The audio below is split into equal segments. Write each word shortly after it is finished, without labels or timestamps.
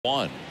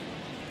1.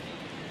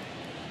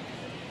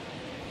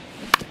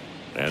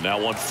 And that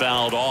one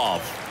fouled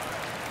off.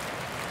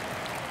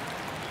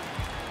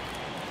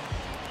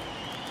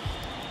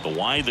 The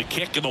wide, the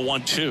kick, and the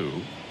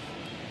 1-2.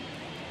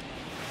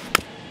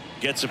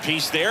 Gets a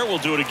piece there. We'll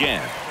do it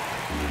again.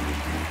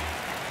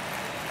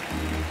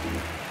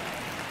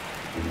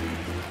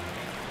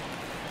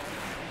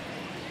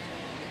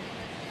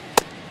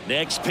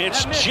 Next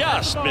pitch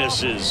just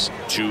misses.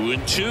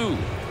 2-2.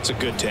 It's a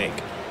good take.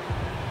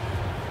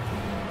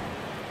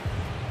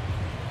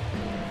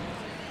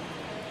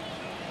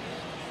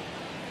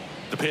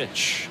 The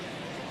pitch.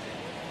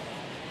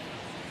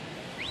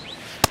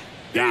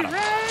 Got him.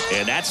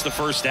 And that's the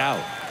first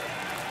out.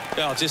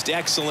 Well, just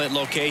excellent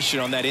location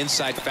on that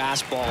inside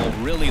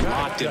fastball. Really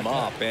locked him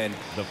up. And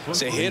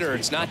as a hitter,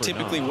 it's not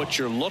typically what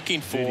you're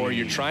looking for.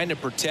 You're trying to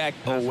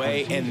protect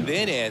away and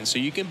then in, so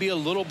you can be a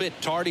little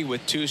bit tardy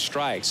with 2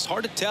 strikes.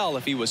 Hard to tell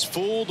if he was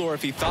fooled or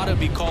if he thought it'd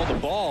be called a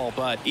ball,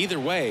 but either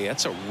way,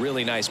 that's a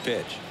really nice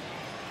pitch.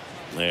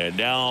 And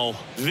now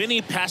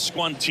Vinny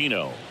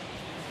Pasquantino.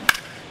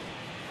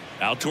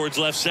 Out towards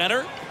left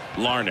center.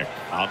 Larnach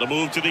on the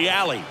move to the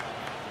alley.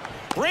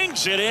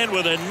 Brings it in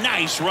with a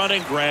nice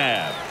running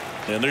grab.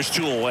 And there's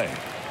 2 away.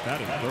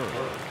 Batting third,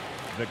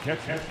 the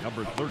catcher,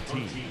 number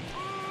 13,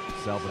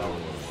 Salvador.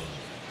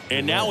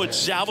 And now it's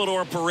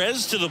Salvador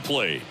Perez to the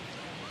plate.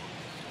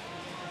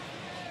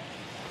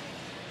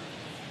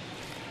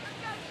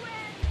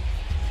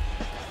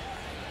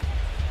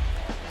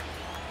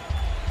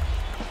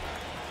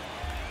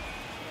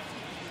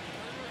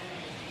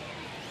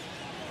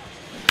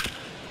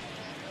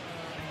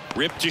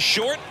 Ripped to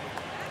short.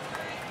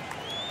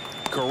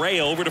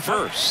 Correa over to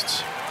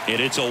first. And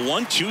it's a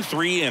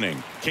 1-2-3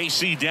 inning.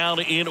 KC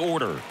down in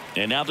order.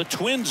 And now the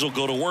Twins will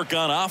go to work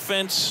on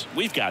offense.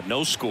 We've got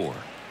no score.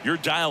 You're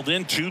dialed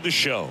into the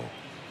show.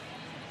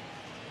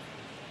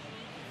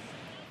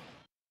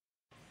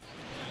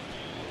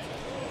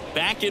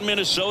 Back in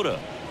Minnesota.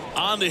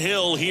 On the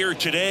hill here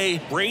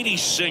today, Brady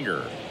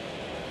Singer.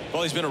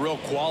 Well, he's been a real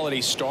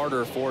quality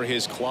starter for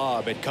his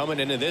club, and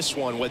coming into this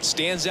one, what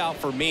stands out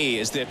for me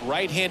is that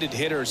right-handed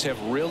hitters have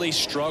really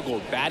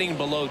struggled batting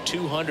below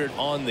 200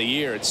 on the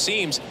year. It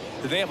seems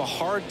that they have a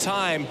hard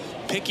time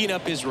picking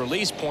up his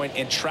release point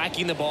and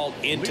tracking the ball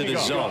into the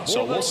zone.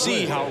 So we'll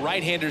see how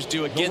right-handers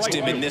do against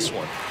him in this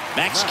one.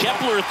 Max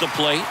Kepler at the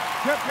plate.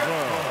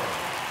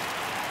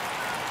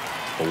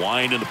 The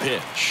wind and the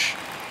pitch.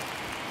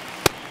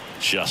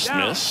 Just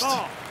missed.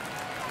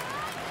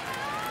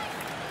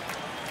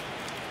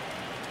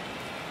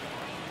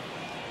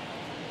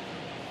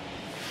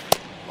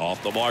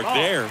 Off the mark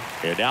there.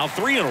 And now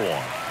 3-1.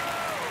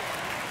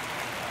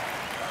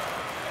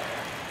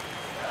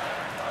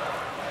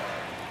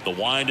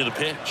 The wind of the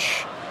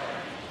pitch.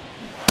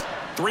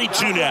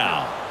 3-2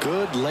 now.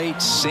 Good late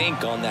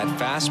sink on that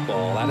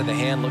fastball. Out of the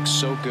hand, looks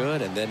so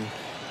good. And then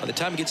by the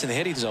time it gets in the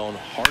hitting zone,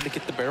 hard to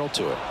get the barrel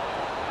to it.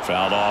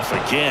 Fouled off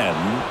again.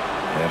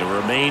 And it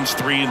remains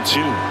 3-2.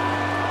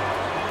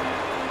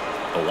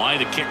 The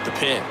wind to kick the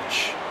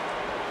pitch.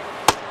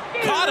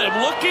 Caught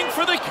him looking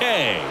for the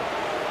K.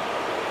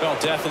 Well,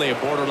 definitely a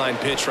borderline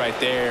pitch right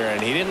there,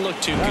 and he didn't look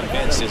too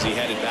convinced as he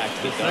headed back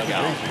to the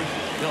dugout.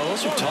 You know,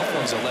 those are tough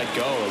ones to let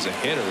go as a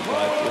hitter,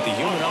 but with the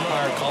human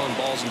umpire calling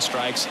balls and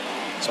strikes,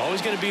 it's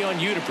always going to be on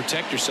you to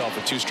protect yourself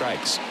with 2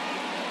 strikes.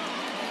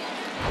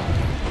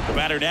 The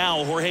batter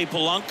now, Jorge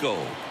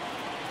Polanco.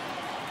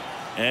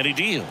 And he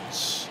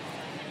deals.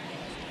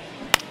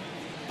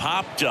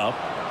 Popped up.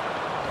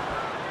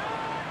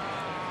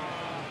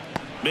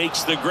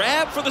 Makes the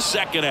grab for the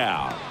second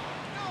out.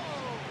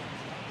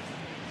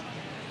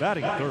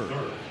 Batting third,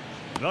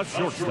 the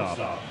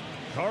shortstop,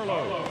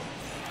 Carlos.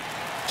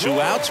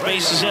 2 outs,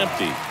 base is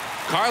empty.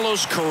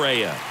 Carlos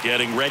Correa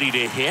getting ready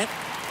to hit.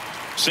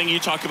 Sing, you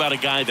talk about a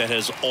guy that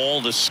has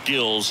all the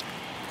skills.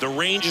 The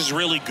range is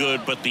really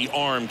good, but the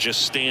arm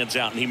just stands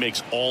out, and he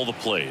makes all the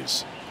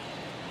plays.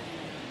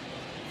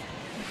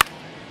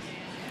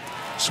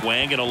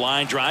 Swing and a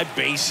line drive,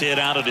 base hit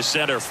out of the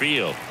center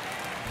field.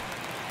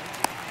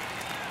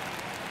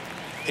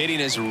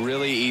 Hitting is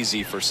really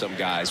easy for some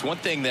guys. One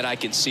thing that I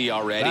can see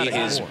already,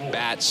 his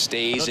bat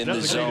stays in the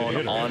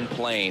zone on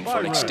plane for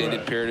an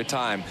extended period of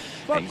time.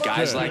 And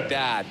guys like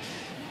that,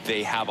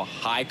 they have a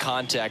high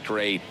contact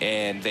rate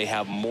and they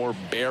have more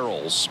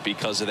barrels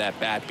because of that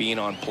bat being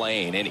on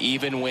plane. And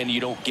even when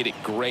you don't get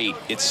it great,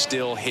 it's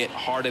still hit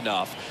hard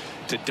enough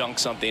to dunk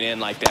something in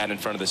like that in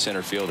front of the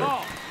center fielder.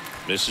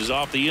 Misses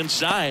off the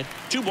inside.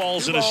 2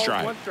 balls and a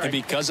strike. And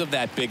because of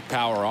that big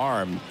power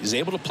arm, he's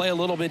able to play a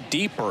little bit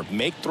deeper,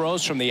 make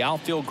throws from the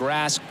outfield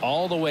grass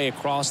all the way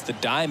across the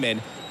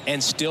diamond,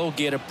 and still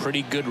get a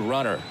pretty good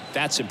runner.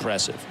 That's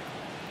impressive.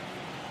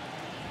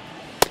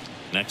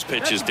 Next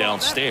pitch is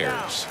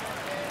downstairs.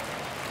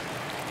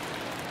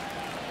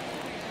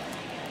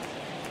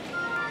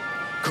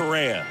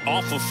 Correa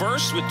off of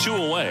first with 2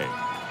 away.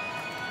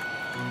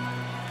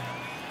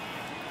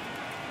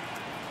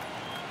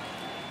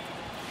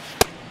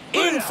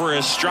 for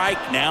a strike.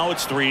 Now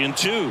it's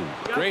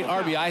 3-2. Great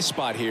RBI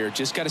spot here.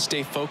 Just got to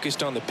stay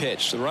focused on the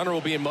pitch. The runner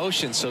will be in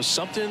motion, so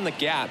something in the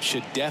gap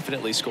should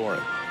definitely score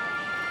him.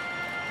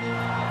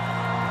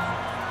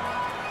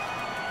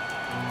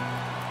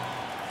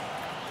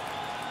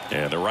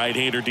 And the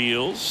right-hander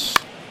deals.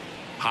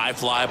 High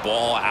fly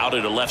ball out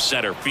into left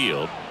center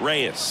field.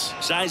 Reyes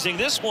sizing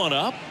this one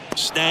up.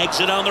 Snags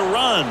it on the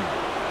run.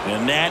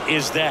 And that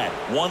is that.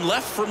 One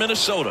left for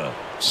Minnesota.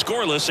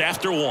 Scoreless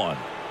after one.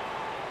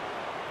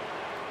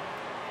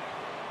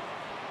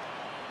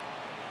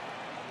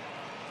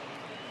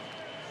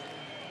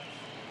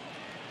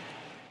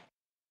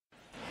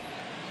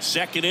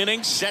 Second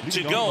inning set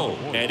to go.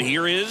 And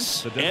here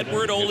is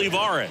Edward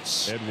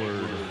Olivares.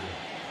 Edward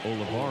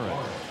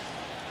Olivares.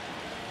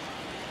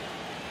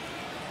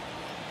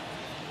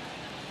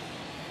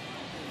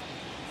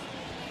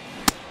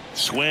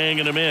 Swing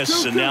and a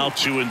miss, and now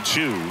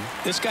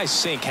 2-2. This guy's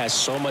sink has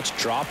so much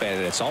drop in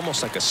it. It's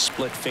almost like a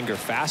split finger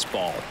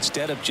fastball.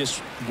 Instead of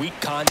just weak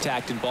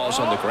contact and balls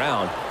on the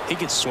ground, he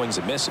gets swings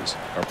and misses.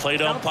 Our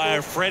plate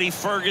umpire Freddie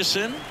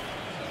Ferguson.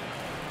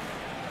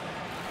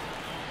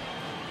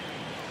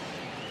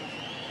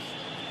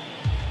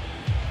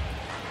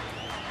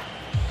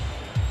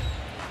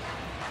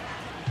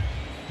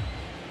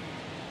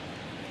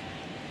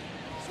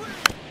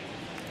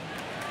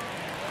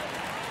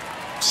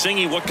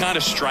 Singy, what kind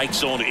of strike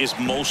zone is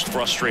most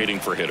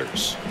frustrating for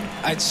hitters?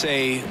 I'd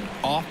say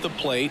off the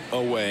plate,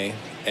 away,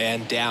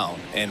 and down.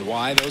 And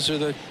why? Those are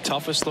the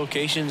toughest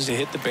locations to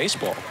hit the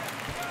baseball.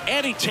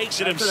 And he takes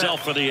it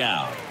himself for the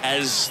out.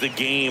 As the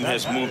game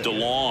has moved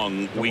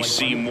along, we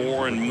see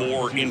more and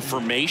more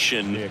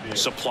information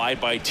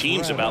supplied by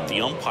teams about the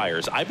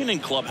umpires. I've been in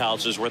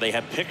clubhouses where they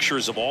have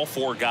pictures of all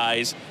four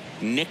guys,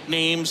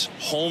 nicknames,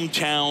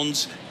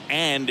 hometowns,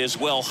 and as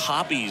well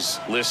hobbies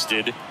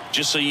listed,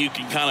 just so you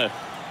can kind of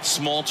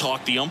small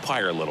talk the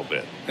umpire a little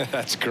bit.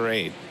 That's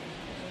great.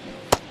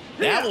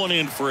 That one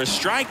in for a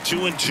strike.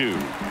 2-2.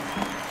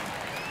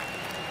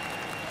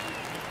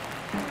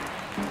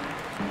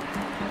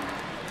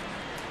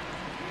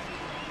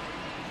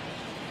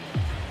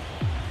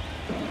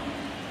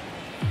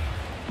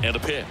 And a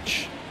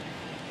pitch.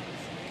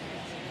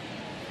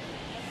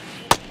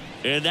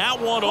 And that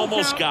one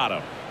almost got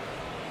him.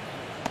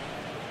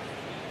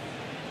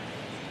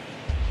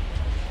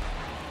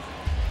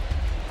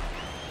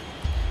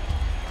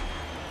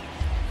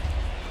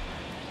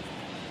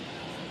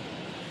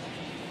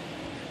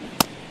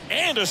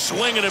 And a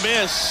swing and a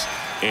miss.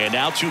 And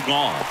now 2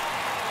 gone.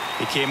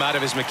 He came out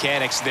of his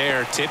mechanics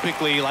there.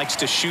 Typically likes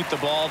to shoot the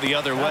ball the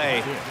other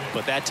way,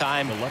 but that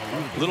time a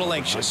little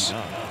anxious.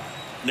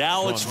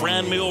 Now it's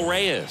Franmil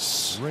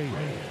Reyes.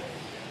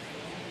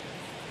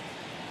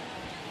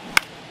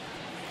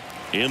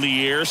 In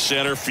the air,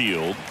 center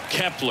field.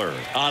 Kepler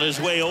on his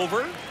way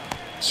over.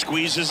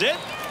 Squeezes it,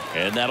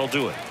 and that'll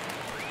do it.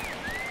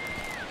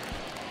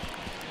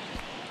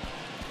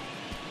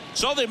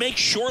 So they make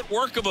short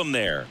work of him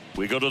there.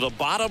 We go to the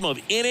bottom of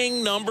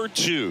inning number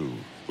 2.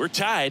 We're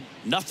tied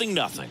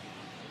 0-0.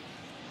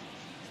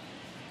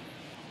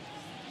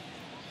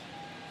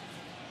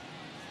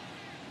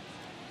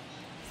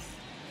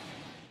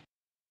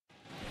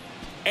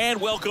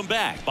 And welcome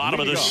back. Bottom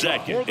of the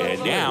second.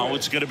 And now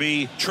it's going to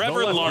be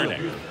Trevor Larnach.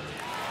 Trevor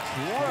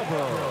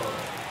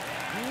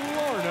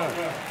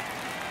Larnach.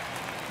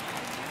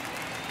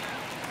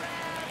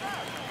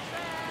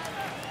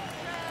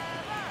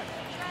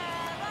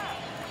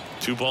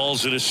 Two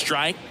balls and a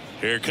strike.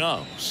 Here it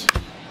comes.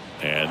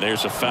 And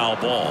there's a foul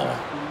ball.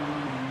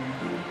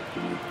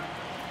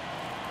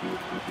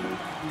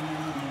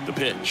 The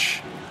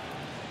pitch.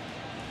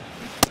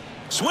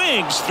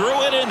 Swings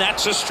through it, and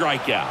that's a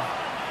strikeout.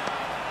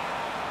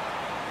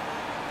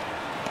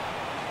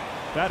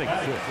 Batting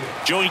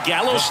fifth. Joey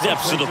Gallo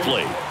steps to the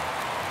plate.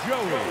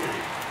 Joey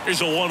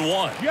Here's a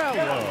 1-1.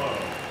 Gallo.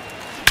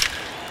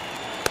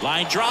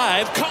 Line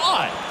drive,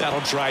 caught. That'll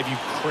drive you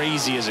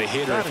crazy as a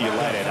hitter if you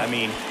let it. I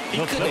mean, he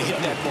could have hit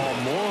that ball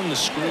more on the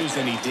screws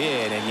than he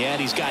did, and yet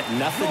he's got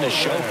nothing to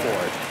show for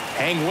it.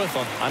 Hang with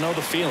him. I know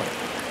the feeling.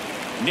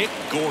 Nick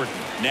Gordon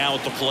now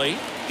at the plate.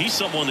 He's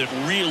someone that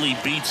really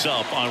beats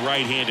up on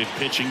right-handed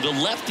pitching. The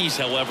lefties,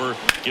 however,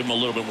 give him a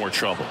little bit more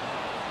trouble.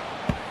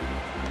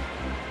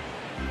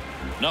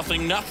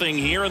 0-0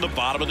 here in the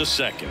bottom of the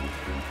second.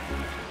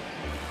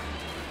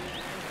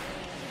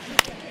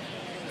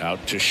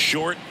 Out to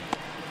short.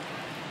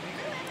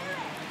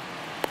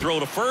 Throw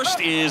to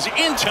first is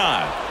in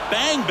time.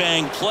 Bang,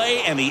 bang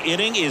play, and the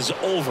inning is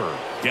over.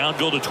 Down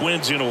go the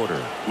Twins in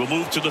order. We'll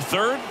move to the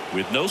third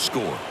with no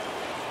score.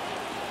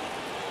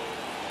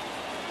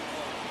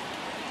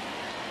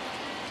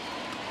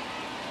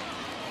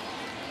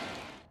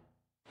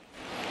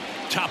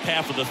 Top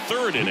half of the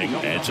third inning,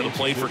 and to the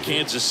plate for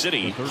Kansas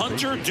City,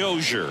 Hunter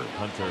Dozier.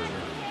 Hunter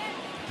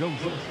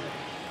Dozier.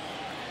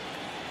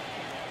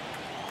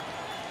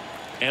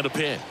 And a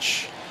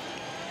pitch.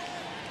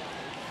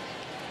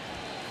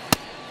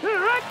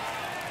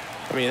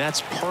 I mean,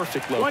 that's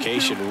perfect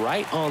location,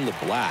 right on the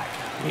black.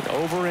 I mean,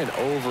 over and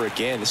over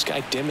again, this guy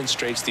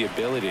demonstrates the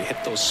ability to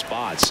hit those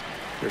spots.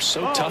 They're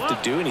so tough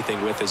to do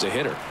anything with as a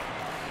hitter.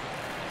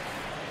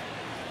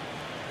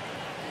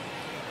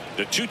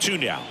 The 2-2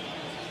 now.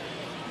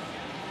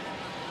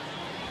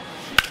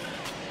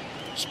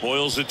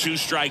 Spoils the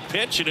 2-strike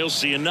pitch, and he'll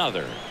see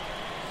another.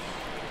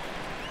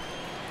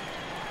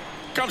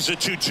 Comes the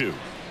 2-2.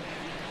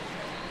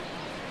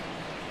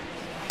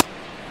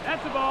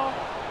 That's the ball.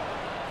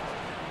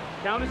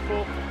 Count is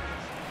full.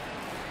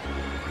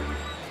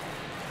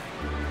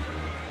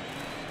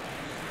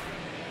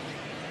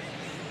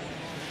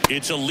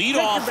 It's a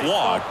leadoff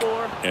walk,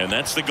 and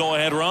that's the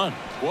go-ahead run.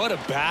 What a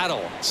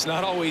battle. It's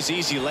not always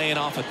easy laying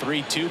off a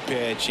 3-2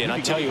 pitch, and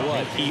I tell you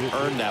what, he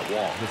earned that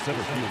walk.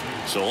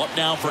 So up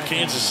now for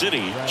Kansas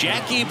City,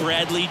 Jackie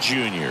Bradley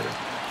Jr.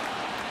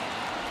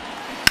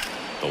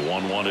 The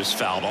 1-1 is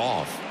fouled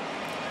off.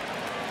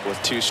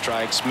 With 2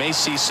 strikes, may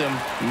see some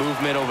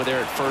movement over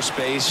there at first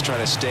base, trying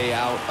to stay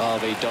out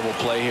of a double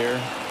play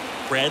here.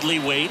 Bradley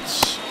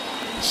waits.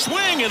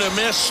 Swing and a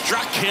miss,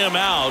 struck him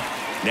out.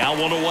 Now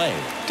 1 away.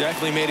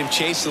 Definitely made him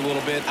chase a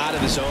little bit out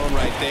of the zone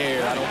right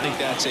there. I don't think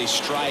that's a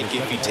strike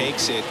if he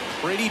takes it.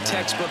 Pretty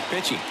textbook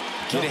pitching.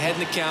 Get ahead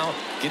in the count,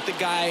 get the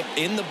guy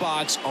in the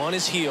box on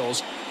his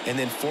heels, and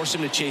then force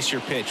him to chase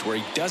your pitch where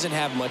he doesn't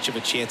have much of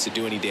a chance to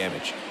do any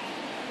damage.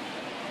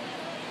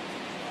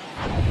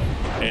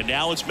 And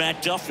now it's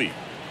Matt Duffy.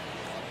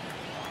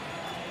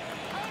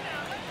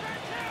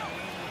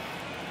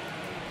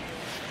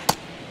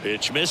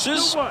 Pitch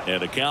misses,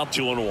 and a count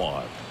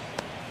 2-1.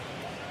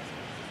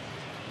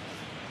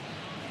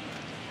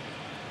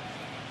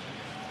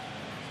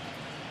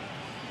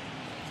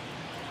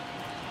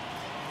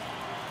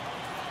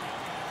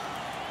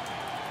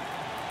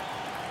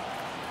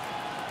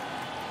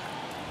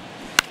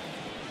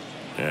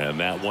 And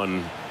that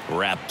one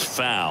wrapped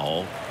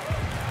foul.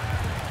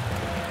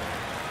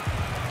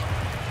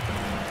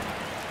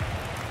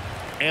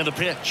 And the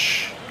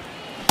pitch.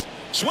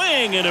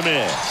 Swing and a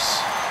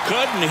miss.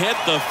 Couldn't hit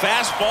the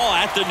fastball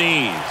at the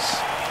knees.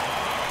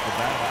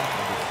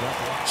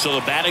 So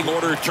the batting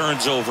order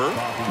turns over.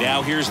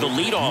 Now here's the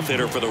leadoff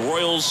hitter for the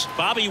Royals,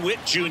 Bobby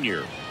Witt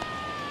Jr.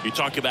 You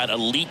talk about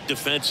elite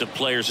defensive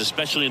players,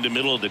 especially in the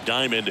middle of the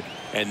diamond,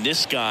 and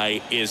this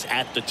guy is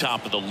at the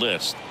top of the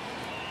list.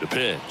 The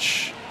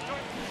pitch.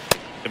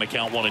 Going to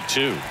count 1 and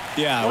 2.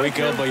 Yeah, we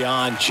go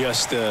beyond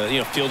just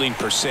the fielding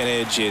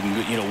percentage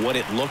and what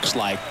it looks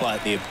like,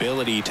 but the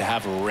ability to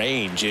have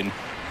range and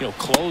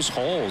close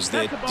holes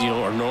that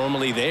are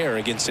normally there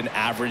against an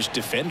average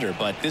defender.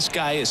 But this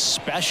guy is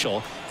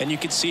special, and you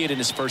can see it in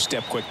his first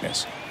step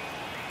quickness.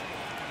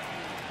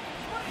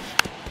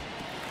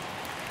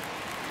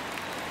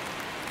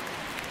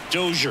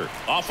 Dozier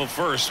off of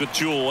first with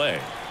 2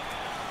 away.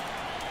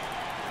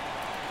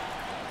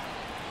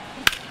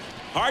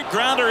 Hard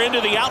grounder into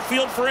the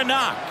outfield for a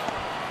knock.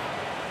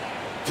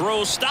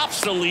 Throw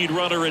stops the lead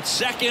runner at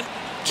second.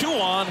 2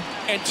 on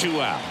and 2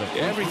 out.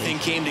 Everything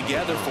came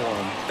together for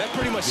him. That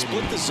pretty much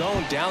split the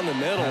zone down the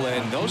middle,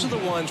 and those are the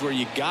ones where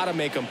you got to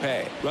make them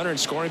pay. Runner in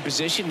scoring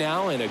position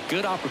now, and a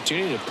good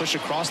opportunity to push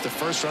across the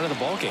first run of the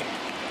ballgame.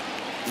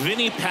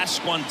 Vinny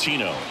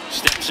Pasquantino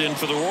steps in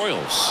for the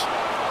Royals.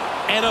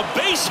 And a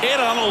base hit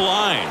on the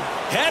line.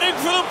 Headed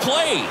for the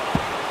plate.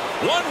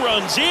 1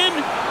 runs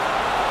in.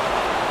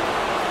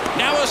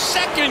 Now a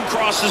second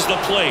crosses the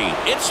plate.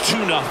 It's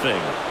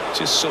 2-0.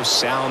 Just so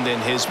sound in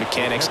his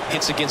mechanics.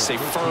 Hits against a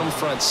firm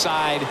front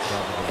side,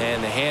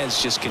 and the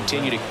hands just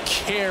continue to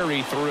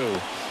carry through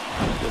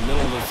the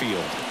middle of the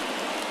field.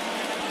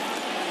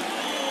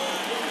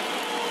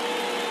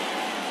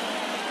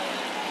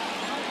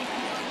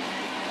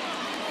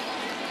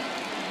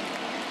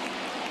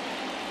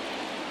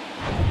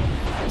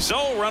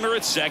 So runner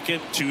at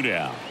second, 2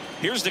 down.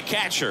 Here's the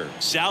catcher,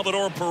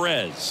 Salvador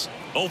Perez.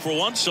 0 for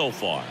 1 so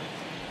far.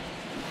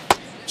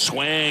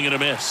 Swing and a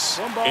miss.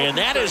 And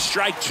that is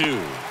strike 2.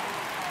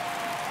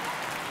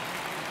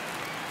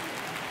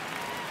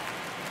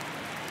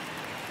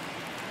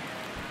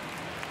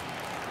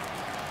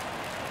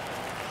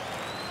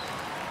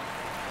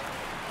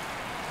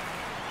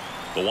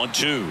 The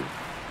 1-2.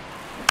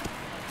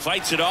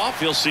 Fights it off.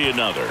 He'll see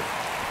another.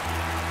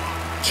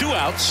 2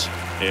 outs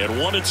and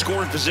 1 in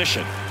scoring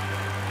position.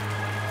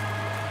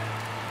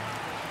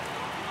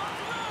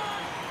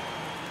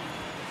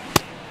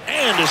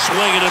 And a swing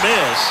and a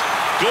miss.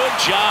 Good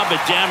job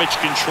at damage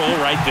control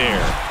right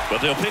there.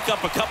 But they'll pick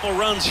up a couple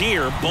runs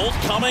here, both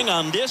coming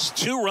on this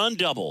 2-run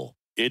double.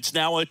 It's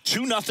now a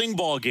 2-0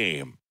 ball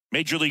game.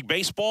 Major League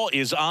Baseball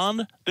is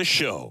on the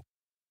show.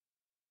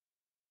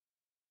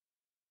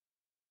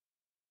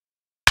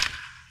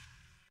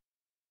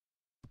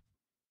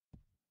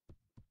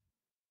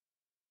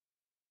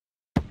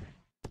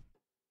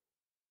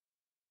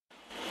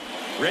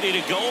 Ready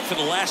to go for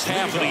the last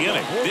half of the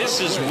inning.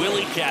 This is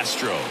Willie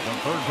Castro. The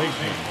third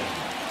baseman,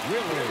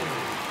 Willie Castro.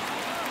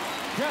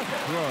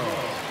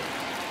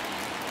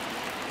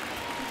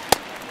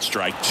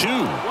 Strike 2.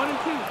 1 and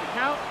 2. The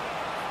count.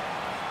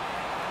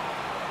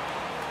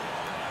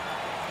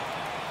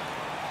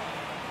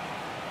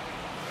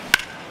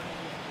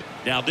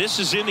 Now this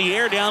is in the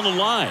air down the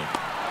line.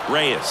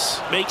 Reyes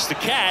makes the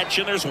catch,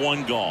 and there's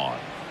one gone.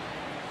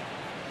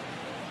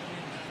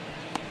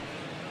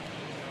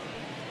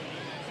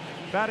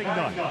 Batting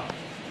ninth,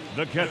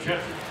 the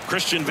catcher.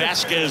 Christian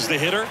Vasquez, the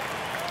hitter.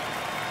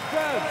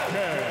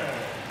 Vasquez.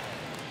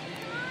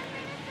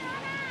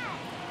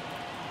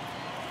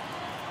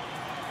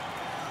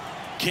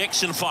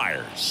 Kicks and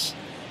fires.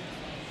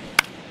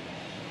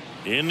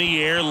 In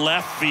the air,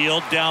 left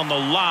field, down the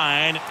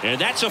line,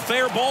 and that's a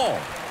fair ball.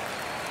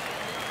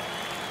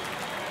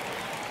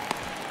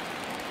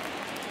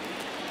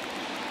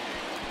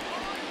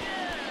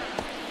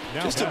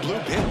 Just a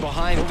bloop hit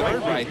behind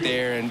third right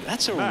there, and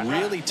that's a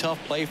really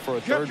tough play for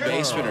a third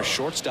baseman or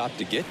shortstop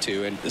to get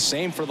to, and the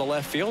same for the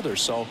left fielder.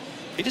 So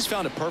he just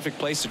found a perfect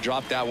place to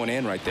drop that one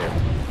in right there.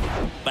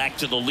 Back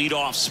to the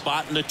leadoff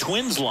spot in the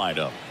Twins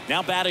lineup.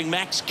 Now batting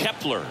Max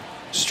Kepler.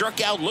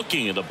 Struck out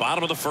looking in the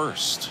bottom of the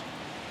first.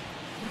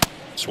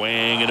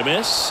 Swing and a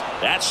miss.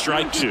 That's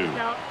strike two.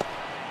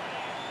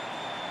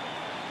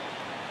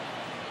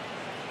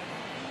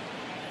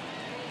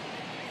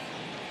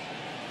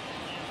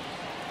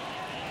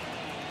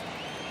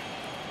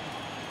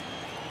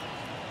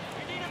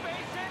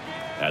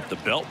 At the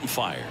belt and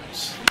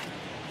fires.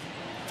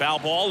 Foul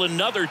ball,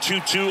 another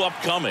 2-2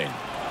 upcoming.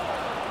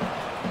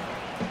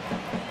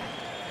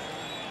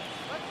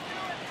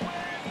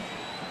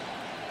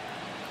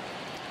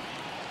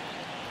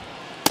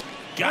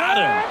 Got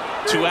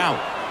him. 2 out.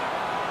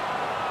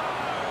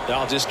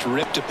 I'll just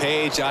rip a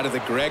page out of the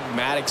Greg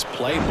Maddux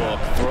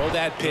playbook. Throw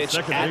that pitch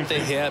at the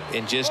hip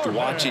and just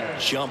watch it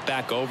jump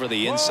back over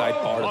the inside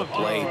part of the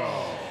plate.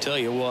 Tell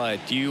you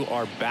what, you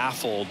are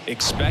baffled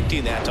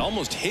expecting that to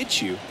almost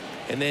hit you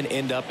and then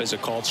end up as a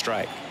called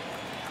strike.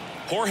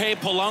 Jorge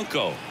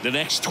Polanco, the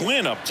next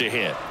Twin up to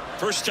hit.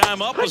 First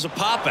time up was a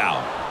pop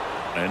out,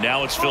 and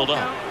now it's filled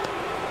up.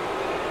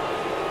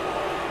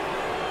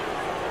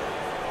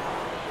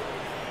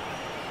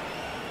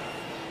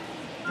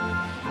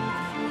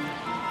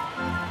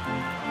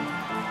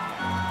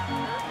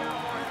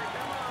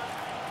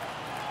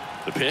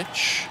 The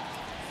pitch.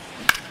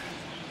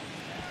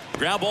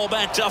 Ground ball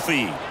back,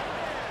 Duffy.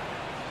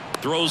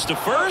 Throws to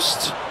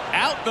first.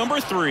 Out number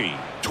 3.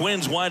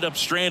 Twins wind up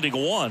stranding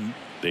 1.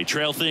 They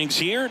trail things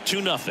here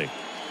 2-0.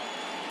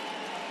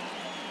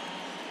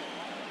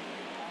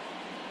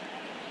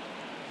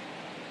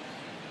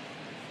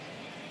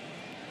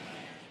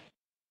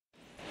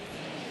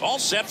 All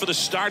set for the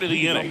start of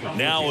the inning.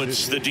 Now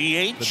it's the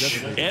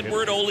DH,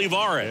 Edward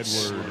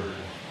Olivares. Edward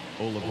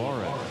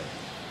Olivares.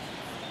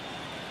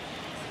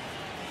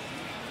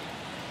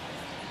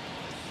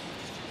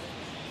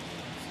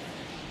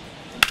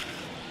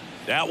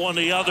 That one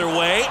the other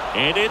way,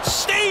 and it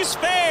stays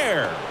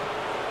fair.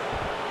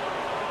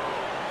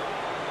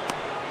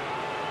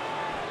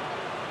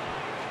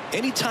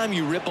 Anytime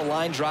you rip a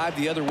line drive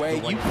the other way,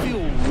 you feel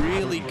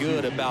really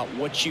good about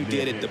what you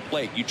did at the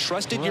plate. You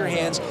trusted your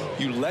hands,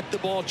 you let the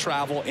ball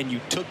travel, and you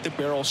took the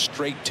barrel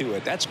straight to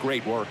it. That's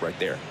great work right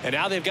there. And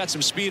now they've got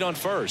some speed on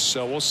first,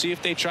 so we'll see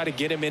if they try to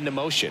get him into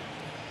motion.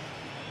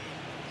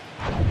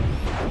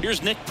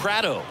 Here's Nick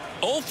Pratto.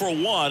 0 for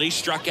 1. He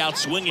struck out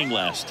swinging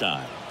last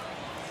time.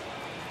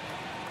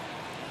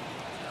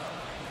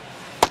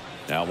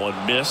 That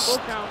one missed.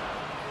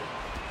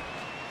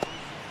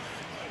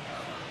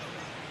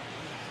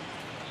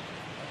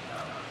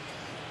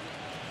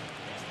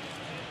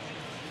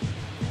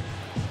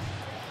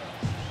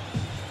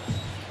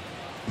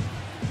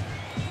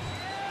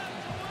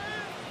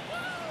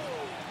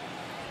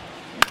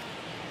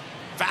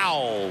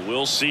 Foul.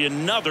 We'll see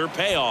another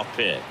payoff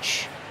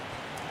pitch.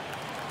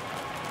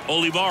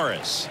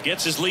 Olivares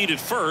gets his lead at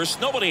first.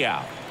 Nobody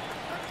out.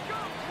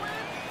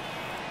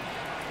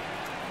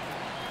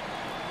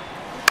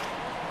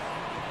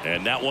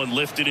 And that one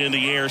lifted in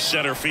the air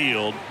center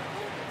field.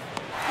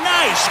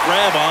 Nice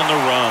grab on the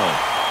run.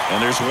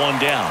 And there's one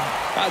down.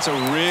 That's a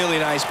really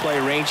nice play,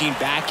 ranging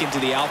back into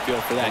the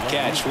outfield for that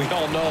catch. We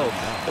all know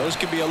those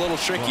can be a little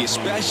tricky,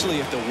 especially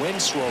if the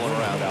wind's swirling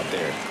around out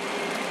there.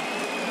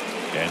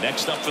 And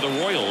next up for the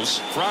Royals,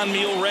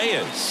 Franmil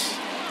Reyes.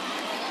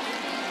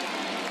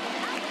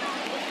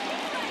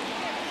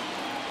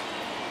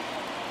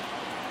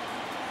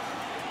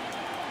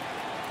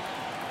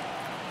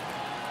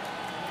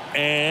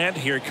 And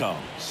here it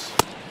comes.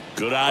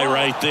 Good eye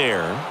right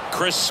there.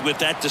 Chris, with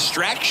that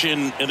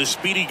distraction and a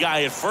speedy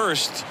guy at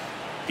first,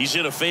 he's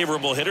in a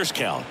favorable hitter's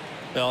count.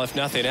 Well, if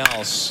nothing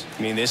else,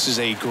 I mean, this is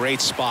a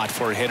great spot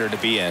for a hitter to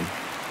be in.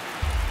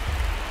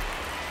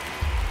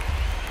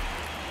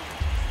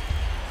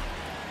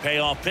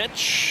 Payoff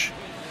pitch.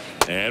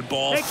 And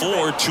ball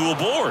 4, 2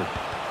 aboard.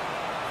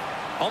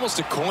 Almost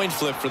a coin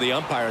flip for the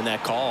umpire in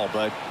that call,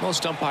 but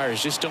most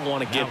umpires just don't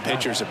want to give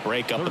pitchers a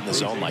break up in the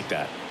zone like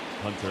that.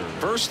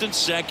 First and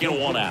second,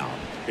 1 out.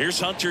 Here's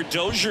Hunter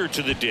Dozier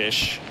to the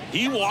dish.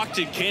 He walked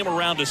and came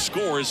around to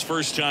score his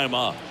first time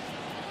up.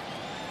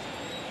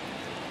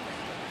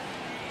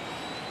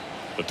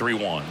 The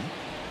 3-1.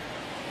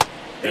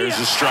 There's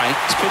a strike.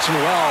 He's pitching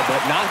well,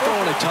 but not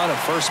throwing a ton of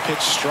first pitch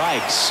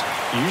strikes.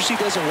 Usually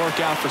doesn't work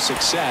out for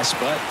success,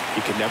 but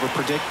you can never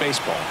predict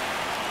baseball.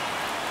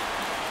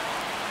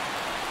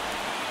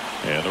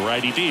 And the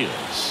righty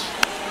deals.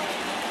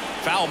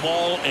 Foul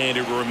ball, and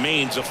it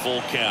remains a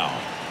full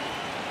count.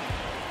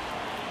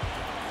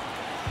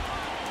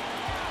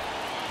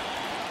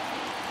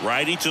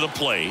 Righty to the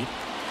plate.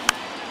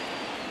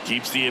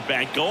 Keeps the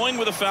at-bat going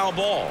with a foul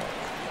ball.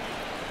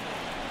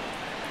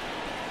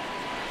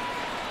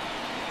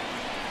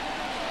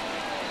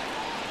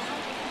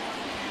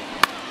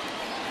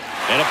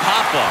 And a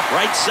pop-up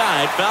right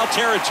side, foul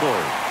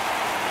territory.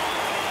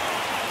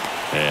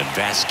 And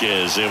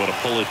Vasquez able to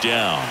pull it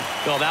down.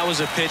 Well, that was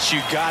a pitch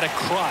you got to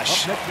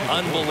crush.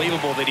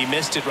 Unbelievable that he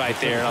missed it right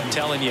there. I'm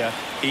telling you,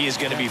 he is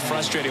going to be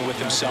frustrated with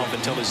himself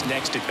until his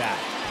next at bat.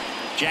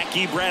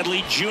 Jackie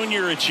Bradley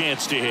Jr. a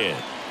chance to hit.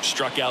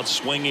 Struck out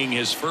swinging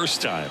his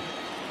first time.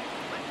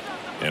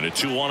 And a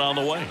 2-1 on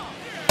the way.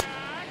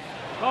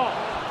 Ball.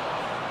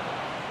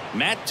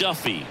 Matt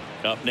Duffy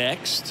up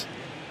next.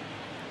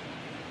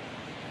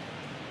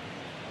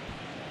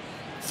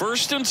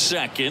 First and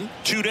second,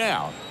 2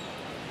 down.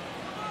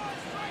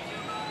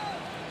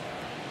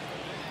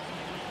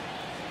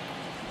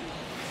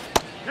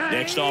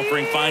 Next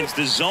offering finds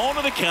the zone,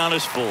 and the count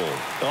is full.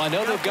 Well, I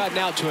know they've gotten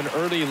out to an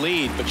early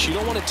lead, but you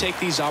don't want to take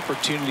these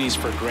opportunities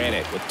for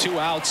granted. With 2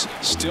 outs,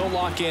 still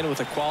lock in with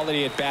a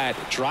quality at bat,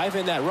 drive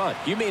in that run.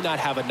 You may not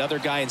have another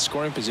guy in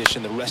scoring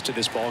position the rest of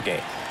this ball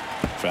game.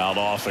 Fouled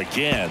off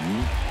again,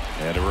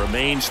 and it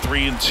remains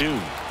 3-2.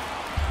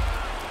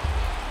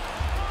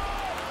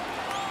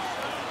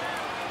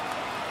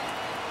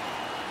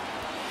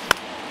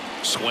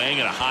 Swing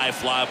and a high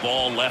fly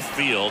ball left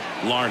field.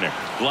 Larnach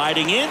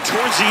gliding in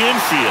towards the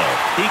infield.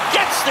 He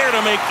gets there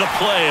to make the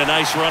play. A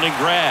nice running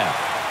grab.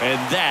 And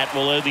that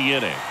will end the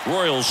inning.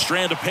 Royals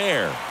strand a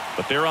pair,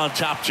 but they're on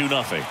top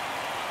 2-0.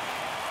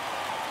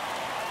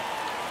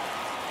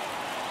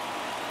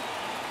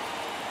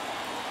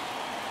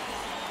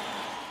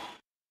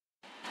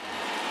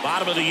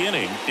 Bottom of the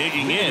inning,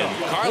 digging in,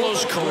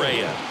 Carlos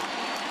Correa.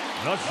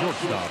 The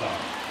shortstop,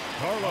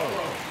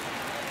 Carlos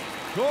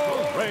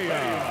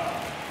Correa.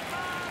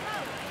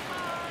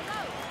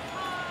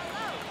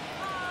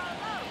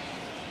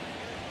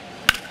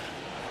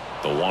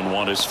 The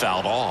 1-1 is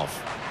fouled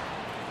off.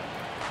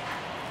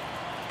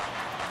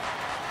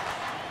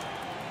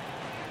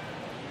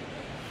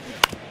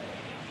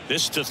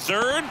 This to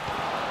third.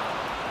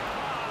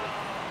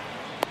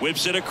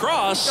 Whips it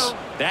across.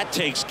 That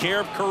takes care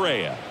of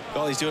Correa.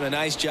 Well, he's doing a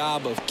nice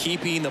job of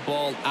keeping the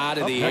ball out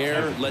of the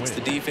air. Lets the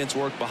defense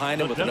work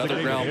behind him with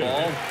another ground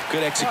ball.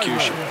 Good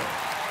execution.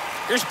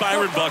 Here's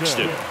Byron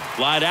Buxton.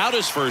 Flied out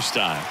his first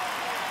time.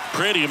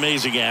 Pretty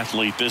amazing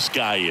athlete this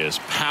guy is.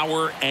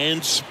 Power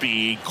and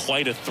speed,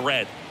 quite a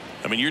threat.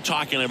 I mean, you're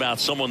talking about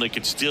someone that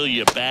can steal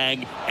you a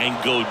bag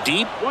and go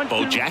deep.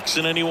 Bo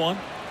Jackson, anyone?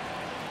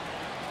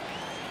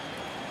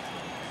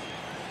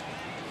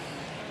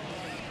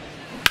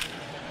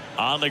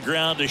 On the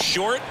ground to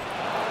short.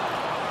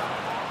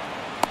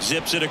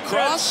 Zips it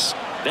across.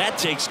 That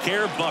takes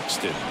care of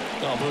Buxton.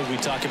 Well, we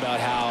talk about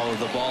how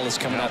the ball is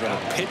coming out of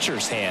a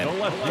pitcher's hand.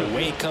 The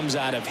way it comes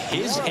out of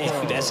his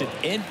hand as an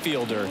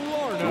infielder.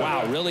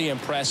 Wow, really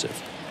impressive.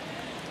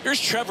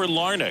 Here's Trevor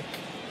Larnach.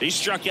 He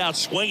struck out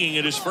swinging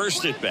at his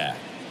first at bat.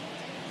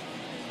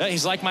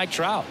 He's like Mike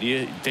Trout.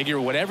 You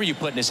figure whatever you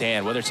put in his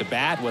hand, whether it's a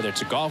bat, whether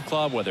it's a golf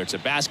club, whether it's a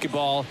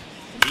basketball,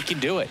 he can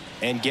do it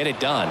and get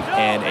it done.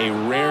 And a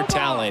rare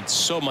talent,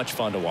 so much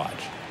fun to watch.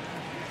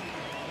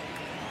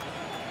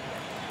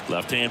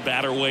 Left-hand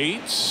batter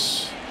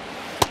waits.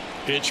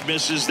 Pitch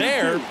misses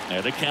there,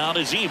 and the count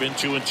is even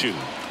 2-2.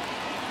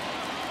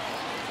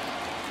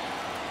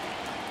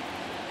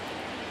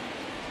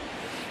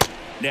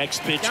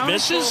 Next pitch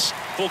misses.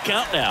 Full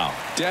count now.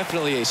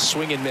 Definitely a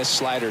swing and miss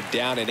slider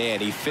down and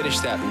in. He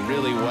finished that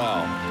really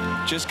well.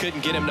 Just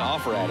couldn't get him to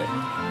offer at it.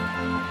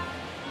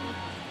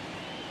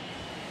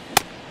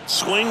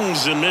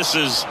 Swings and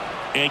misses.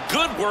 And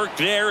good work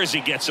there as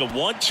he gets a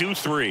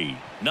 1-2-3.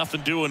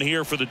 Nothing doing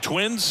here for the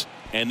Twins,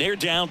 and they're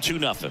down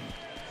 2-0.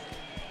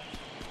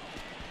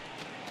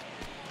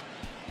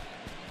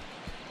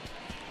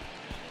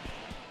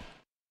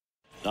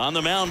 On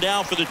the mound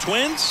now for the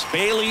Twins,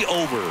 Bailey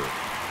Over.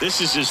 This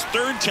is his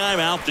 3rd time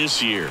out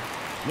this year.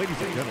 Ladies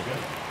and gentlemen,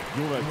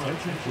 your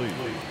attention please.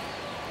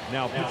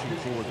 Now pitching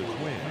for the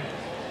Twins,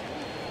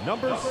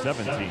 number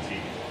 17,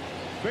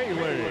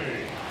 Bailey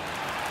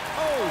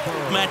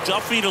Over. Matt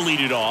Duffy to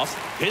lead it off.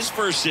 His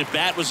first at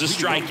bat was a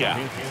strikeout.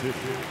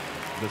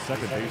 The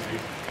second baseman,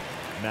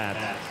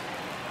 Matt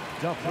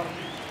Duffy.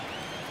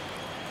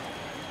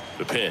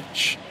 The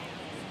pitch.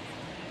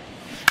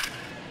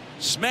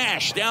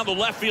 Smash down the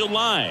left field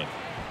line.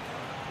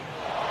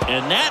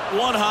 And that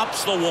one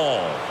hops the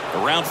wall.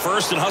 Around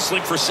first and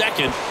hustling for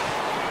second.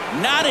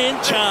 Not in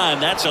time.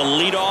 That's a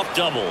leadoff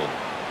double.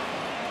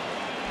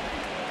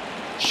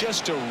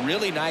 Just a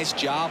really nice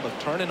job of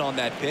turning on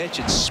that pitch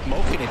and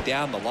smoking it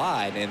down the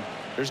line. And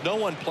there's no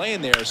one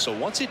playing there. So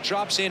once it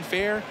drops in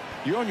fair,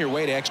 you're on your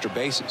way to extra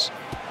bases.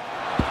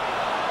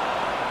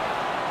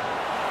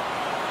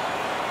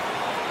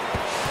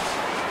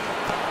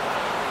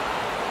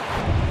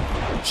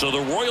 So the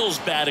Royals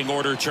batting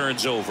order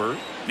turns over.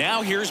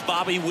 Now here's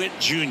Bobby Witt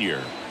Jr.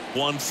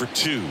 1 for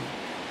 2.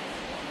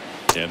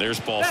 And there's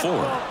ball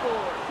 4.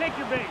 Take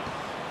your base.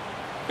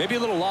 Maybe a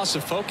little loss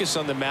of focus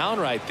on the mound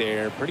right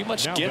there. Pretty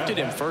much Now gifted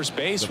him back. first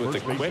base The with a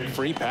first quick baseman,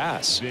 free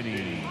pass.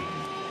 Vinny.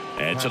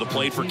 And to the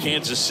plate for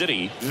Kansas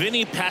City,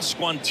 Vinny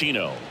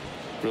Pasquantino.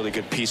 Really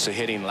good piece of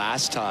hitting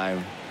last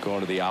time,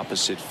 going to the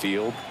opposite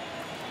field.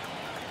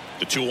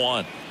 The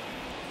 2-1.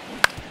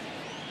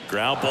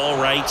 Ground ball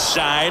right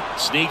side,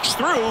 sneaks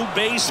through,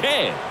 base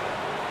hit.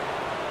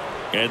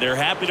 And they're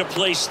happy to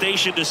play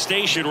station to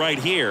station right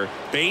here.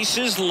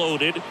 Bases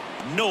loaded,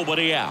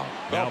 nobody out.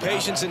 Well,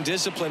 patience and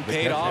discipline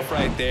paid off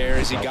right there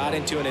as he got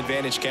into an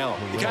advantage count.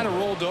 He kind of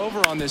rolled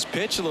over on this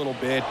pitch a little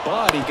bit,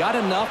 but he got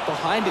enough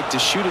behind it to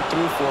shoot it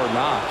through for a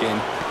knock.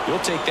 And you'll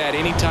take that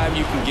anytime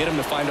you can get him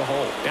to find a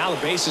hole. Now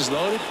the base is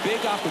loaded.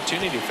 Big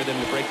opportunity for them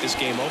to break this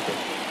game open.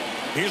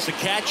 Here's the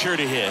catcher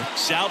to hit,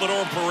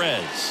 Salvador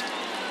Perez.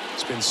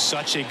 It's been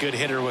such a good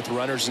hitter with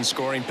runners in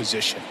scoring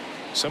position.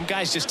 Some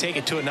guys just take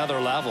it to another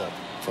level.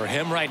 For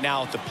him right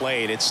now at the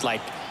plate, it's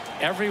like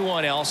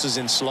everyone else is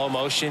in slow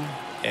motion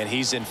and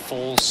he's in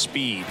full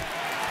speed.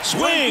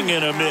 Swing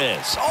and a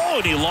miss. Oh,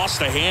 and he lost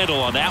the handle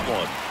on that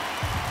one.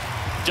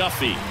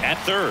 Duffy at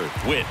third.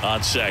 Witt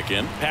on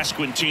second.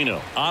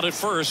 Pasquantino on at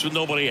first with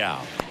nobody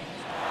out.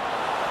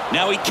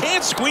 Now he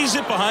can't squeeze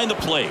it behind the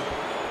plate.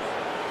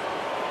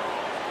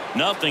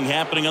 Nothing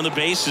happening on the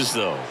bases,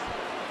 though.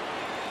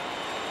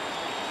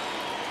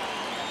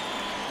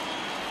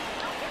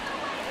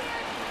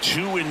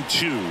 Two and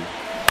 2.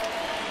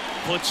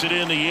 Puts it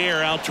in the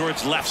air out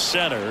towards left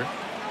center.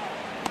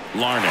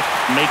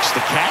 Larnach makes the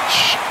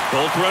catch.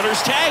 Both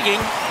runners tagging.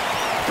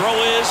 Throw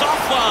is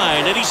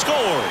offline, and he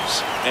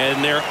scores.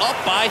 And they're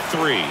up by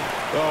 3.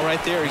 Well,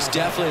 right there, he's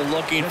definitely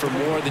looking for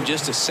more than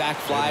just a sac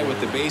fly with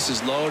the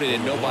bases loaded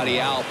and nobody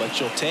out, but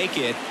you'll take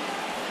it.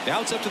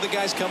 Now it's up to the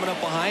guys coming up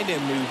behind him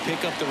to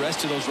pick up the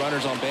rest of those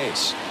runners on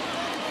base.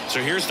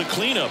 So here's the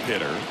cleanup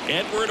hitter,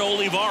 Edward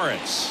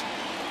Olivares.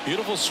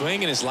 Beautiful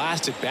swing in his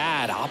last at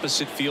bat,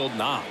 opposite field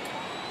knock.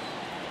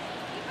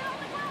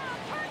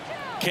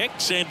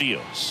 Kicks and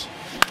deals.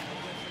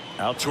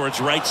 Out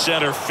towards right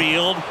center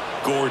field.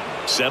 Gordon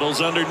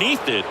settles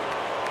underneath it.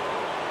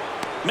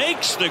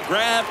 Makes the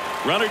grab.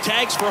 Runner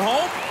tags for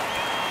home.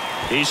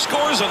 He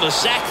scores on the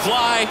sac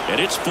fly,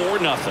 and it's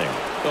 4-0.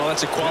 Well,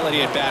 that's a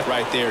quality at bat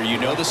right there. You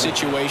know the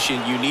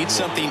situation. You need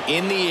something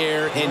in the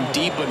air and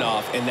deep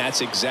enough, and that's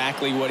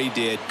exactly what he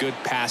did. Good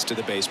pass to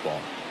the baseball.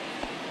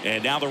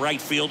 And now the right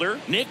fielder,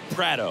 Nick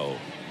Pratto.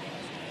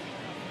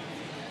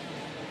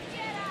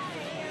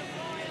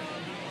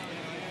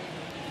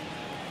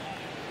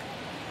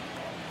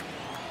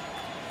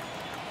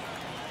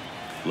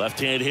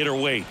 Left-hand hitter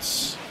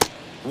waits.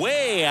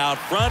 Way out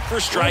front for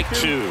strike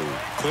 2.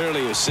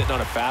 Clearly he was sitting on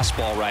a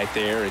fastball right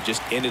there and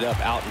just ended up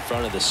out in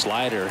front of the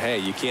slider. Hey,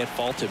 you can't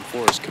fault him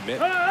for his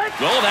commitment.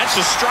 Well, that's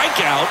a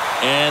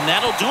strikeout, and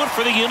that'll do it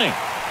for the inning.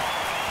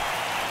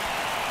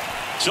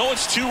 So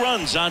it's 2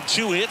 runs on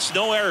 2 hits,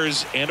 no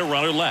errors, and a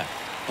runner left.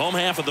 Home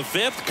half of the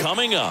 5th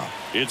coming up.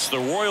 It's the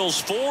Royals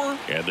 4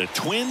 and the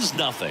Twins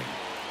nothing.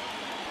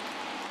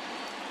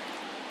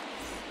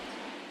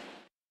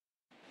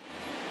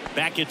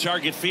 Back at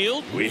Target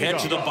Field, we head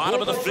to the bottom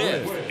of the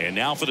 5th. And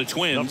now for the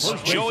Twins,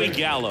 Joey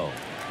Gallo.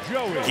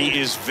 He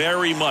is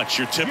very much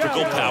your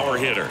typical power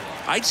hitter.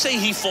 I'd say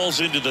he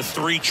falls into the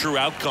 3 true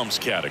outcomes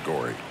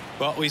category.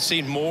 Well, we've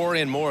seen more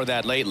and more of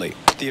that lately.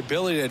 The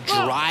ability to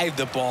drive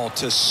the ball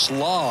to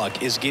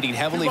slug is getting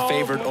heavily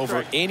favored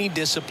over any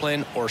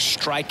discipline or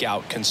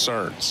strikeout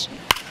concerns.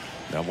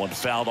 Now one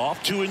fouled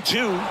off, 2 and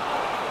 2.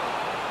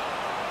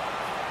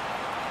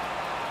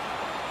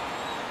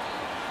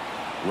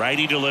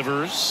 Righty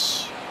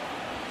delivers.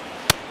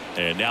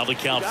 And now the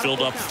count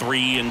filled up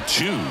 3 and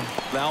 2.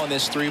 Now in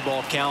this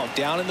 3-ball count,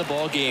 down in the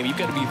ball game, you've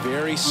got to be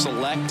very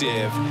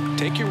selective.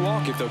 Take your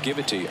walk if they'll give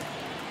it to you.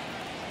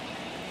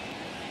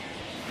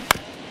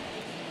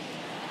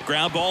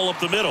 Ground ball up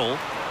the middle.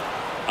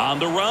 On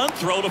the run,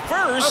 throw to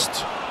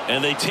first.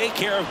 And they take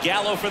care of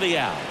Gallo for the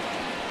out.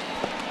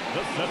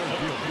 The center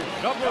fielder,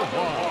 number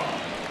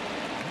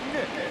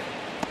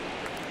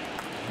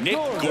 1, Nick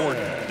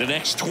Gordon, the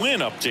next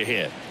Twin up to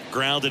hit.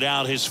 Grounded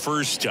out his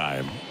first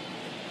time.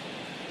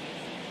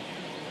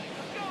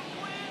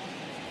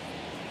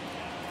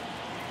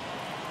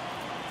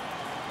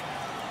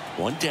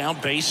 One down,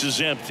 base is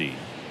empty.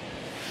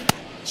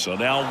 So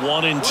now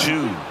 1 and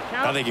 2.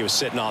 I think he was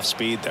sitting off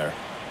speed there.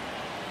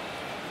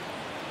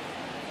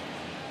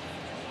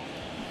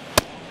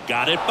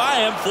 Got it by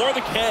him for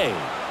the K.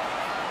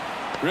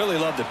 Really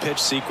love the pitch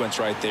sequence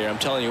right there. I'm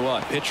telling you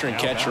what, pitcher and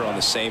catcher are on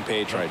the same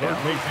page right now.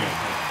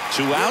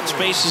 2 outs,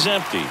 base is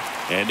empty.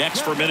 And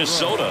next for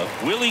Minnesota,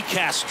 Willie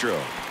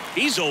Castro.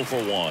 He's 0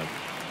 for 1.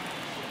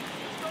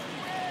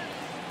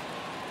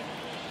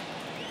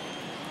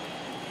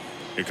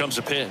 Here comes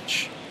a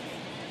pitch.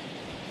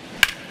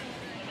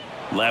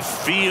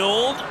 Left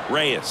field,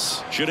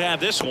 Reyes should have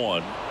this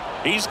one.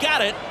 He's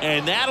got it,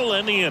 and that'll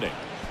end the inning.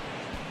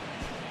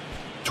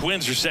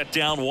 Twins are set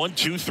down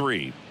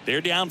 1-2-3.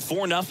 They're down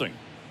 4-0.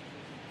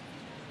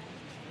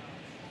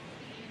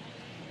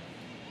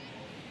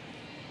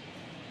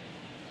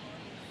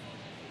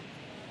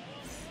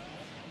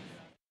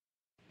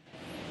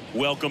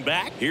 Welcome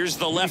back. Here's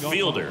the left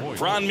fielder,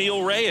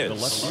 Franmil Reyes. The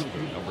left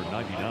fielder, number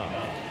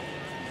 99,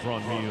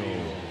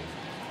 Franmil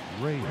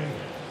Reyes.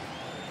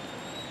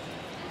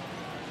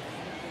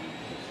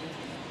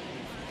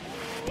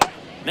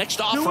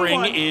 Next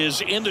offering is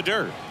in the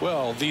dirt.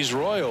 Well, these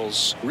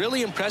Royals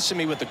really impressing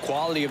me with the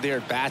quality of their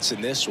at-bats in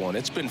this one.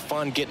 It's been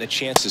fun getting a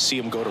chance to see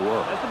them go to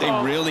work. They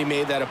really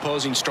made that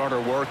opposing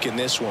starter work in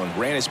this one.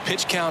 Ran his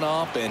pitch count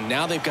up, and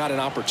now they've got an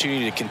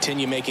opportunity to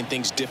continue making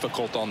things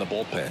difficult on the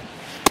bullpen.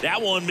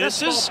 That one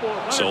misses,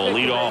 so a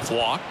leadoff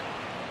walk.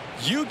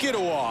 You get a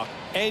walk,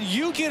 and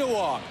you get a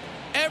walk.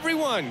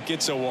 Everyone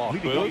gets a walk.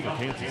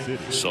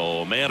 So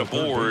a man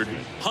aboard.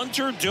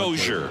 Hunter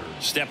Dozier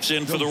steps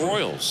in for the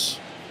Royals.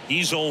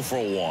 He's 0 for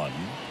 1.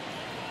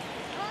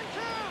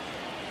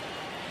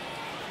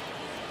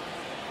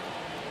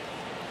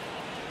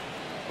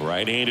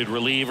 Right-handed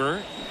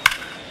reliever.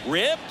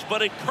 Ripped,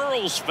 but it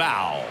curls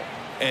foul.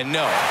 And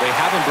no, they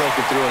haven't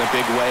broken through in a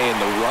big way in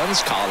the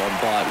runs column,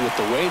 but with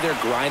the way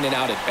they're grinding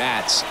out at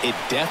bats, it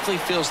definitely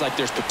feels like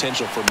there's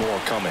potential for more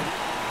coming.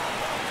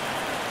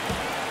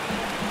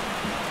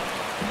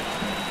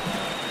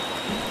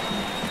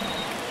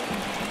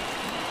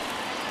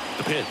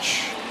 The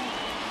pitch.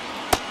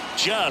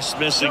 Just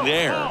missing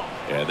there.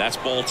 Yeah, that's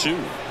ball 2.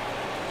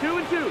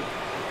 2-2.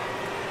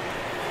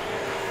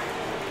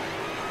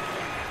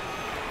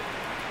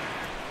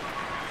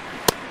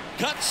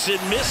 Cuts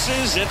and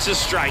misses. It's a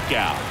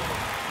strikeout.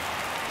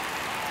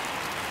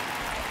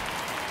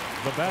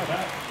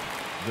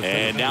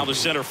 And now the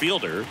center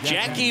fielder,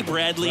 Jackie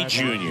Bradley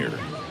Jr.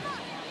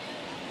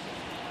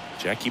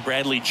 Jackie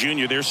Bradley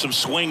Jr. There's some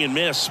swing and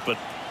miss, but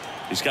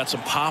he's got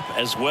some pop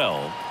as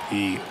well.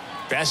 The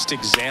best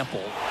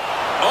example.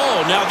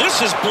 Oh, now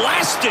this is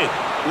blasted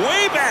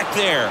way back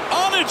there,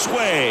 on its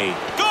way,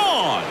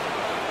 gone.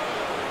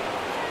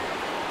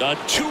 A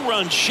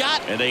 2-run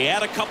shot, and they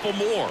add a couple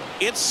more.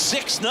 It's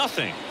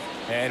 6-0.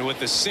 And with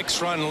the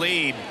 6-run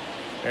lead,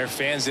 there are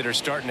fans that are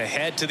starting to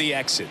head to the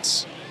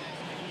exits.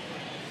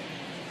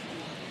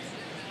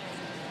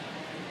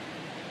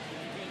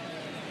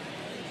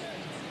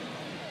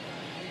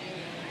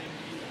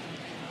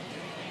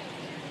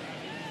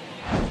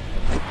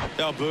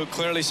 Now, Boo,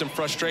 clearly some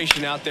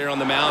frustration out there on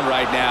the mound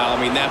right now. I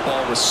mean, that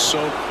ball was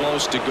so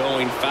close to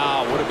going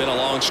foul. Would have been a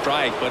long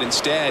strike, but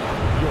instead,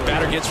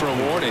 batter gets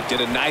rewarded.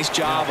 Did a nice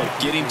job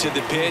of getting to the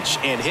pitch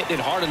and hitting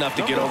it hard enough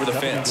to get over the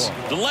fence.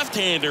 The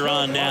left-hander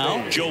on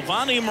now,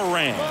 Giovanni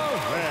Moran.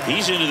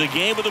 He's into the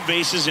game with the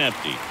bases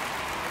empty.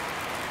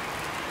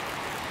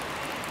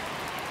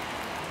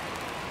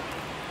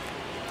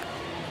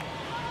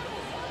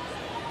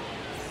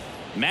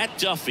 Matt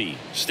Duffy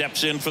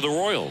steps in for the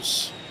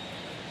Royals.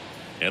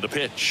 And a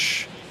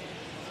pitch.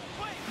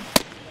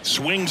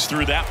 Swings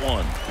through that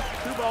one.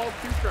 2 balls,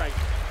 2 strikes.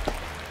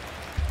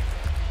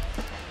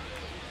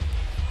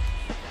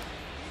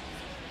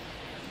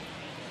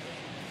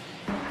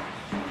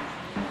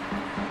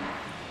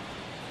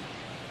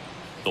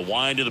 The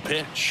wind of the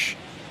pitch.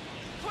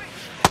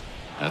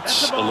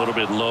 That's a little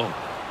bit low.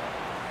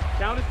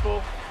 Count is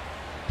full.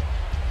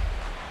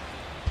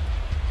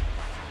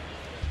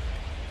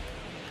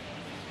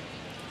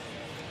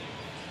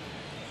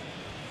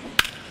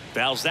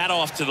 Fouls that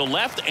off to the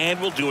left,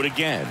 and we'll do it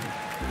again.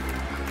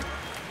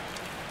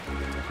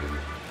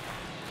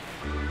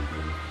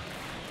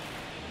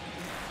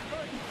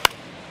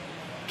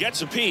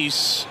 Gets a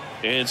piece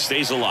and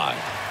stays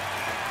alive.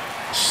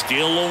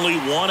 Still only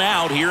 1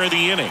 out here in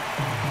the inning.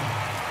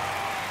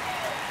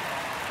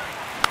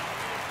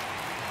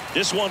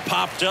 This one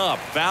popped up.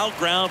 Foul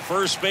ground,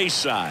 first base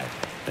side.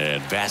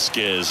 And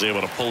Vasquez able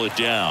to pull it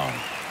down.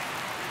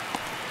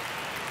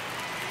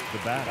 The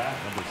bat,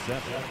 number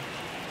 7.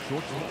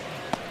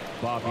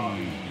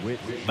 Bobby Witt.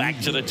 Back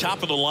to the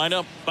top of the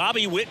lineup,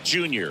 Bobby Witt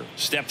Jr.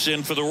 steps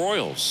in for the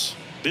Royals.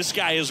 This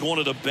guy is one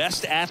of the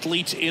best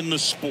athletes in the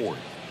sport.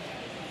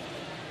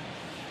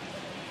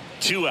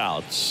 2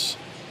 outs.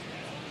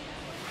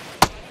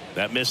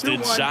 That missed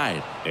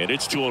inside, and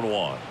it's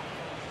 2-1.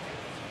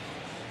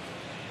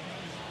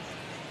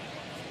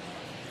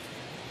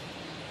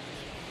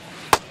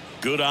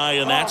 Good eye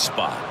in that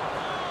spot.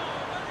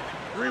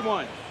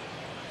 3-1.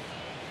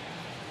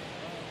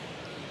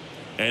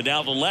 And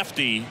now the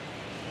lefty.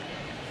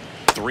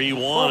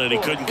 3-1, and he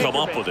couldn't come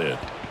up with it.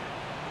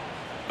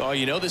 Oh,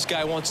 you know this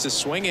guy wants to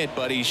swing it,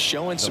 but he's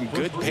showing some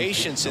good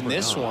patience in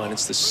this one.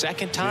 It's the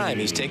 2nd time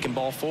he's taken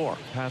ball 4.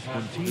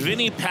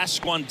 Vinny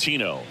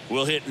Pasquantino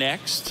will hit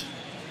next.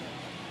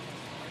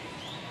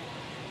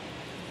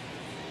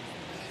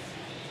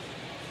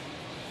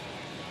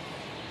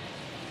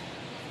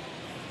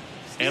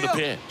 And a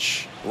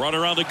pitch.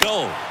 Runner on the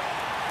go.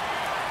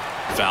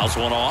 Fouls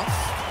one off.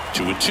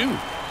 2-2.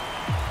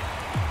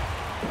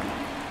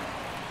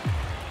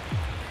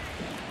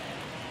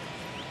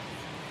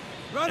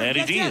 And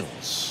he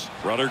deals.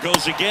 Runner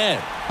goes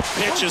again.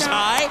 Pitch is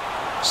high.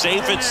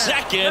 Safe at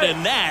second,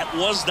 and that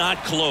was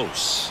not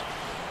close.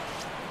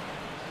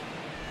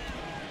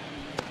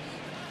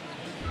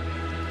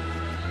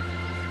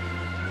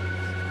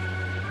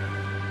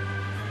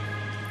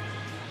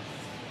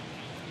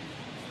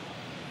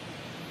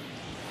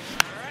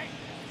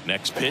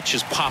 Next pitch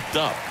is popped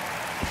up.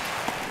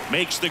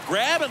 Makes the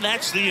grab, and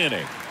that's the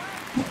inning.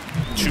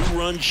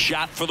 2-run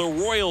shot for the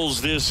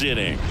Royals this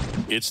inning.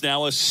 It's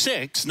now a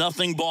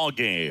 6-0 ball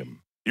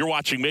game. You're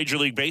watching Major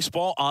League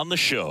Baseball on the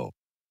show.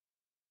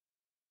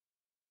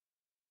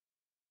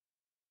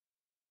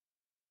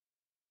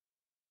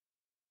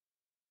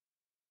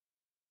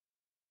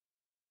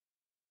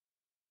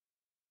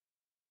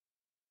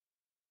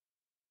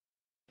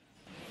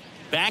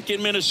 Back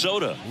in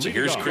Minnesota. So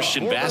here's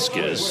Christian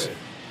Vasquez.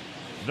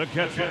 The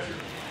catcher,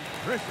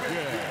 Christian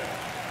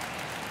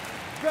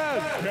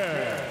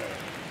Vasquez.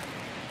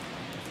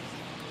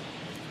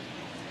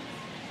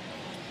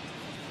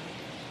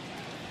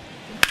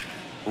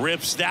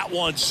 Rips that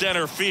one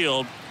center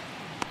field.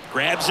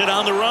 Grabs it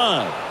on the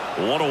run.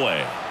 One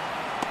away.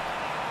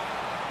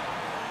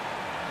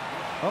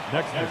 Up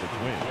next is the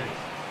Twins.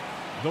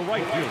 The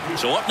right fielder.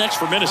 So up next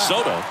for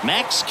Minnesota,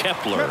 Max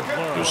Kepler,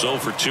 who's 0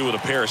 for 2 with a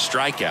pair of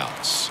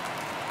strikeouts.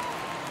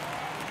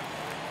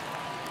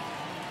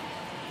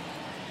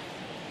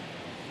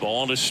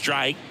 Ball and a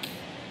strike.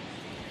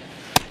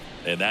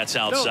 And that's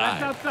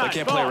outside. They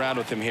can't play around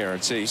with him here.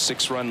 It's a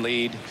 6-run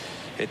lead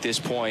at this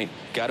point.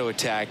 Got to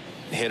attack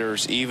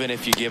hitters even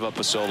if you give up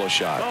a solo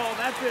shot.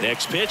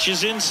 Next pitch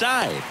is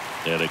inside.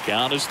 And the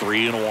count is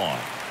 3-1.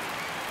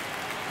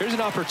 Here's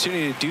an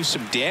opportunity to do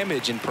some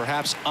damage and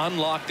perhaps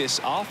unlock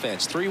this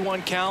offense.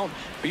 3-1 count.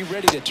 Be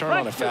ready to turn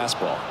on a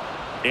fastball.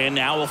 And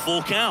now a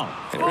full count.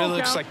 It really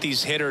looks like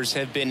these hitters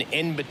have been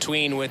in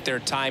between with their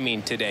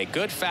timing today.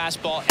 Good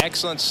fastball,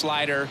 excellent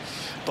slider,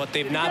 but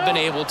they've not been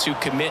able to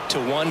commit to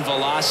one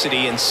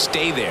velocity and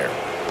stay there.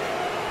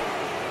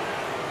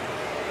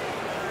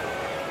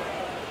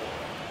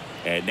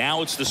 And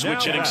now it's the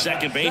switch hitting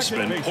second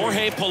baseman,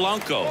 Jorge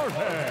Polanco.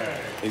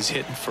 He's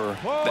hitting for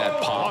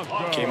that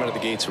pop. Came out of the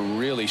gates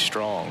really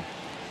strong.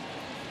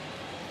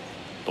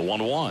 The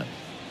 1-1.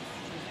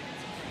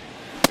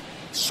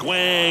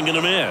 Swing and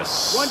a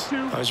miss.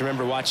 1-2. I always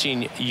remember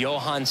watching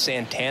Johan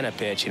Santana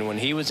pitch, and when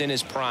he was in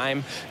his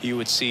prime, you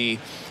would see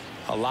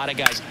a lot of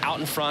guys out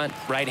in front,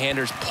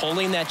 right-handers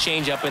pulling that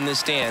change up in the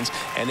stands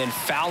and then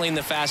fouling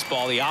the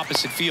fastball the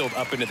opposite field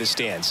up into the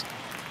stands.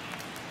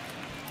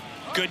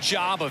 Good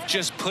job of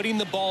just putting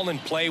the ball in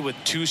play with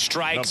 2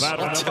 strikes.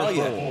 I'll tell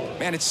you,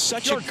 man, it's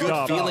such a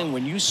good feeling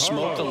when you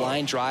smoke a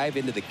line drive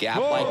into the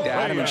gap like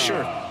that. I mean,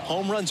 sure,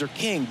 home runs are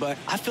king, but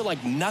I feel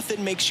like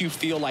nothing makes you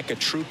feel like a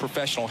true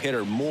professional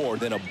hitter more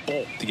than a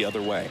bolt the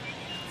other way.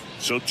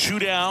 So 2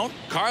 down.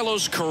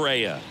 Carlos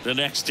Correa, the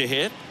next to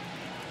hit.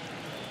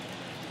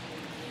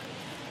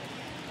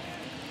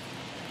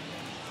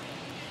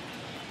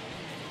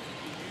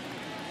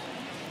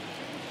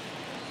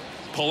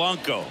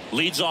 Polanco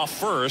leads off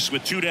first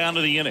with 2 down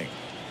to the inning.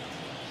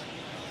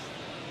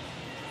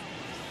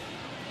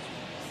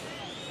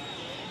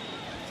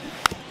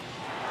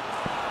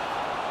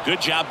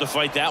 Good job to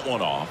fight that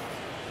one off.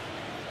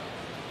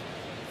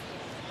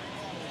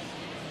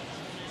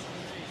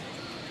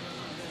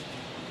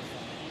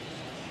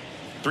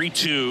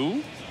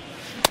 Three-two.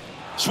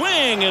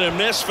 Swing and a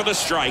miss for the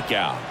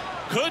strikeout.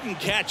 Couldn't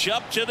catch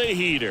up to the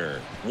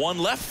heater. 1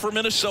 left for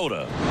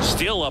Minnesota.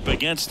 Still up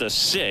against a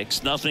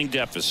 6-0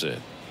 deficit.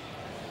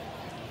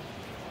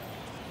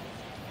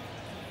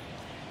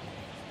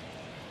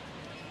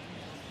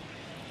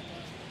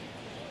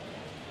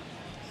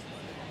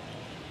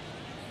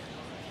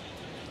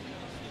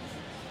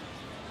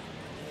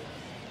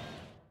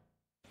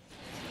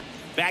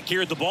 Back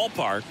here at the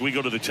ballpark, we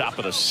go to the top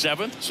of the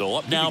 7th. So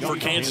up now for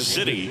Kansas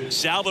City,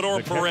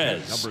 Salvador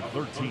Perez. Number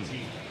 13,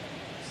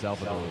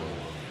 Salvador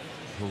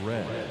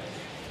Perez.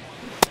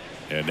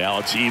 And now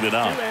it's even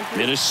up.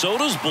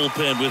 Minnesota's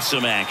bullpen with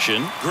some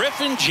action.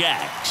 Griffin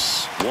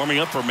Jacks warming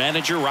up for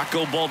manager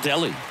Rocco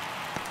Baldelli.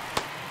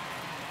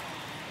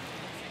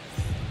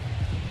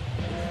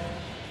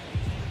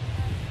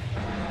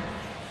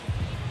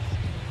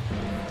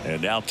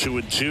 And now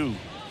 2-2.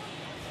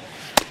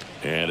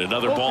 And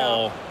another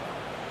ball.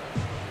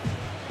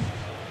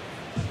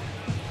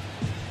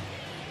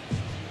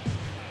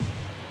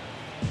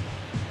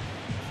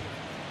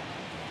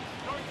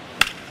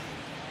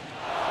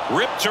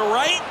 Ripped to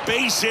right,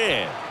 base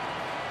hit.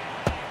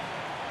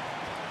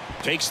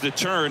 Takes the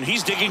turn.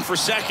 He's digging for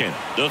second.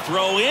 The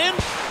throw in,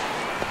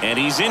 and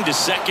he's into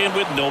second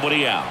with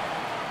nobody out.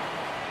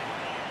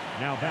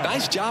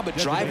 Nice job of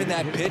driving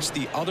that pitch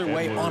the other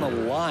way on a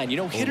line. You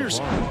know, hitters,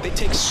 they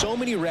take so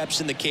many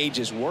reps in the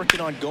cages working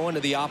on going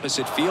to the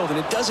opposite field, and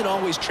it doesn't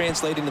always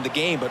translate into the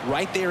game, but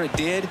right there it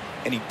did,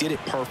 and he did it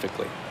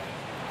perfectly.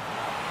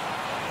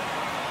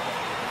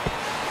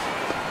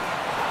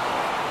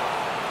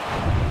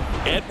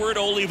 Edward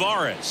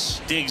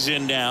Olivares digs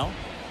in now.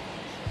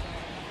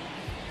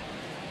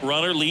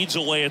 Runner leads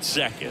away at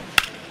second.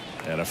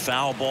 And a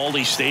foul ball,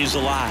 he stays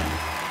alive.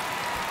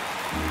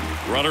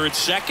 Runner at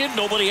second,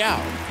 nobody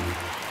out.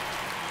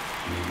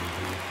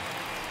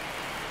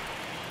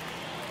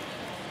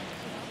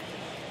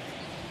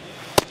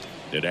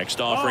 The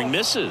next offering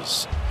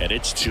misses, and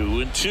it's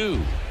 2-2.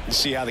 You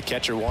see how the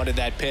catcher wanted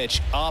that pitch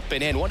up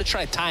and in. Want to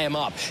try to tie him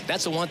up.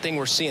 That's the one thing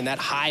we're seeing, that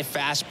high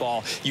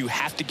fastball. You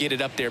have to get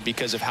it up there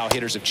because of how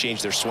hitters have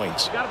changed their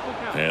swings.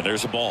 And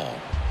there's a ball.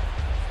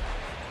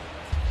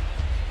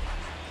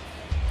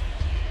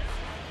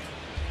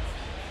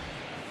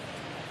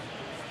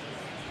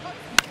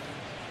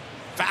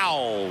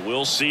 Foul.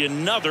 We'll see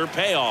another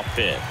payoff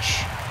pitch.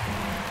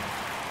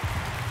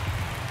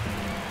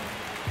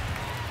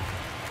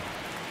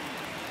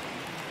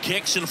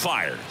 Kicks and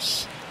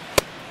fires.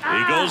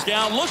 He goes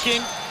down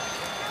looking.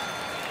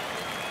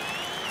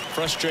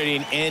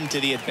 Frustrating end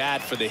to the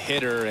at-bat for the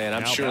hitter, and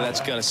I'm sure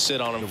that's going to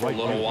sit on him for a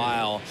little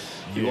while.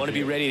 You want to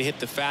be ready to hit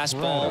the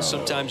fastball.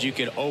 Sometimes you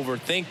can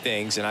overthink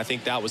things, and I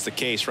think that was the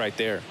case right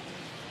there.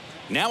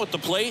 Now at the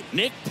plate,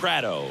 Nick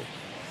Pratto.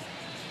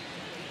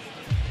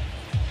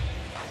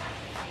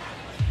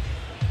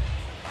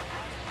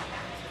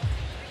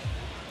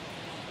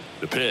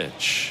 The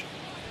pitch.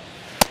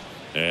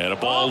 And a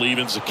ball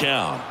evens the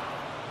count.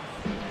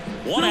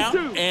 One out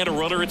and a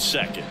runner at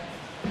second.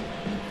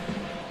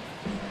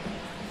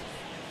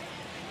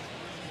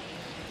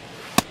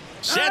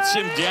 Sets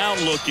him down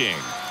looking.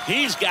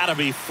 He's got to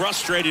be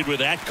frustrated with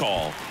that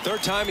call.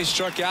 Third time he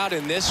struck out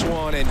in this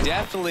one, and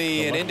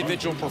definitely an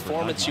individual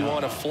performance you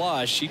want to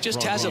flush. He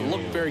just hasn't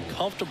looked very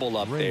comfortable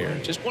up there.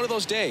 Just one of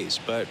those days.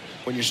 But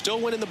when you're still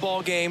winning the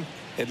ball game,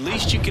 at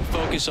least you can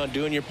focus on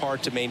doing your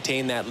part to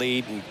maintain that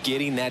lead and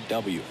getting that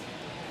W.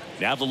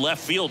 Now the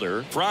left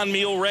fielder,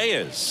 Franmil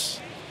Reyes.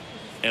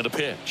 And a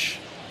pitch.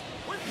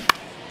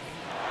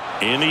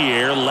 In the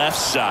air, left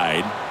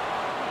side.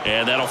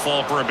 And that'll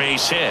fall for a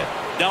base hit.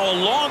 Now a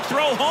long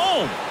throw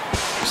home.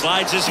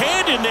 Slides his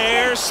hand in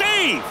there.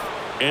 Safe.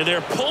 And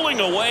they're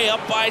pulling away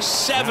up by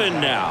 7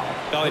 now.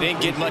 No, he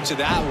didn't get much of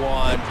that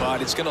one,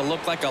 but it's going to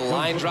look like a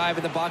line drive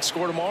in the box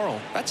score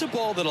tomorrow. That's a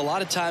ball that a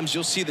lot of times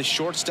you'll see the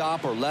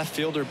shortstop or left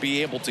fielder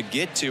be able to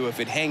get to if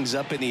it hangs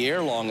up in the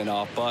air long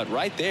enough. But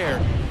right there,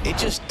 it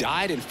just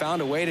died and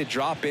found a way to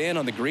drop in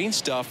on the green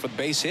stuff for the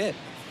base hit.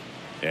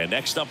 And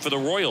next up for the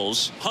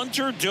Royals,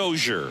 Hunter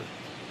Dozier.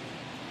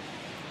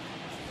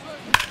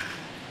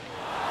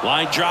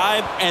 Line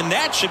drive, and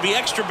that should be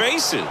extra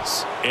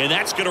bases. And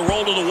that's going to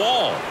roll to the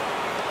wall.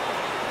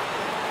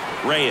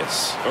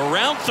 Reyes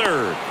around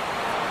third.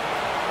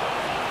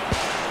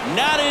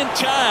 Not in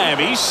time.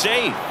 He's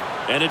safe.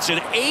 And it's an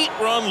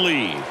 8-run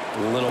lead.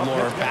 A little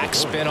more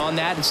backspin on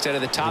that instead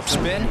of the top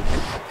spin.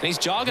 And he's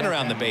jogging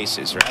around the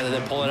bases rather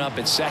than pulling up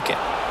at second.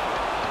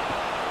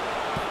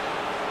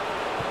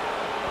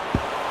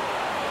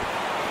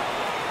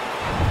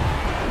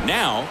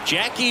 Now,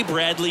 Jackie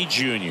Bradley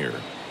Jr.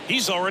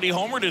 He's already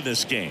homered in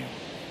this game.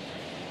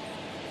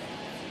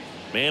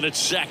 Man at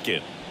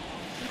second.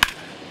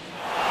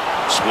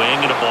 Swing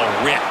and a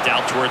ball ripped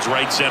out towards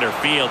right center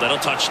field. That'll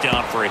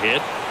touchdown for a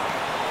hit.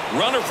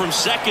 Runner from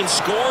second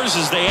scores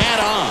as they add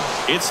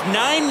on. It's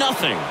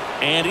 9-0.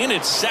 And in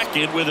its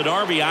second with an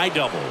RBI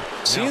double.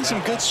 Seeing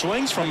some good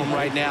swings from him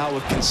right now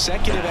with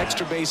consecutive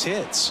extra base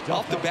hits.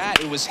 Off the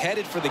bat, it was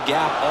headed for the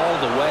gap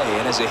all the way.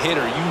 And as a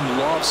hitter, you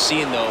love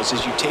seeing those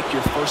as you take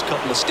your first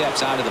couple of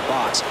steps out of the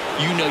box.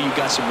 You know you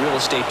got some real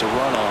estate to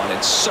run on.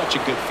 It's such a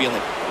good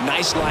feeling.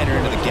 Nice liner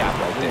into the gap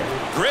right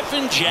there.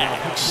 Griffin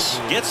Jacks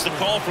gets the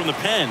call from the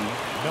pen.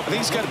 I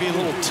think it's got to be a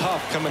little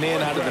tough coming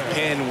in out of the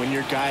pen when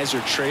your guys are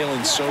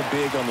trailing so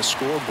big on the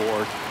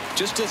scoreboard.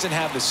 Just doesn't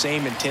have the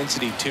same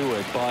intensity to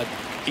it, but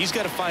he's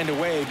got to find a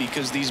way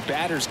because these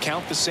batters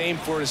count the same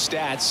for his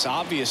stats,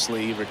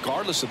 obviously,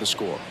 regardless of the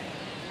score.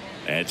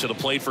 And to the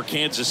plate for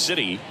Kansas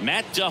City,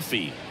 Matt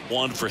Duffy,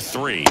 1 for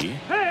 3.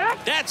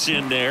 That's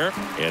in there,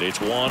 and it's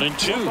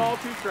 1-2. 1 ball,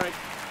 2 strikes.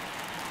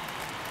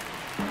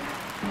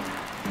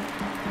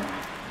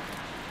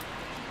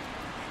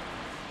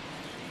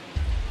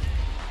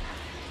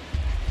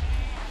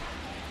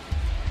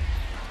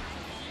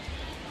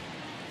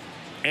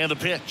 And the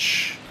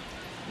pitch.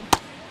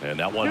 And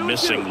that one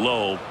missing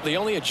low. The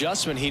only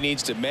adjustment he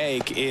needs to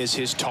make is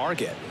his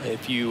target.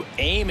 If you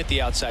aim at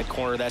the outside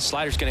corner, that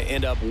slider's going to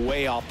end up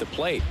way off the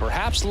plate.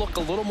 Perhaps look a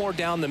little more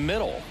down the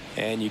middle,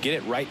 and you get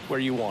it right where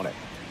you want it.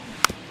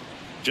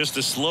 Just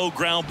a slow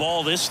ground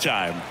ball this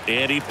time.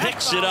 And he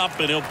picks it up,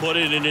 and he'll put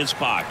it in his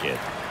pocket.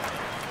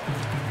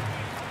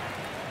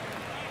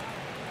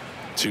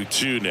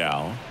 2-2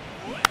 now.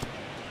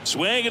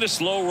 Swing and a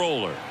slow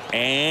roller.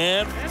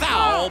 And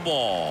foul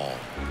ball.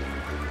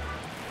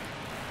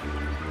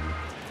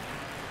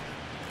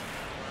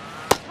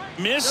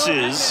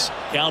 Misses.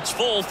 Counts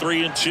full,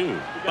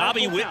 3-2.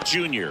 Bobby Witt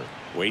Jr.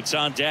 waits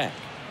on deck.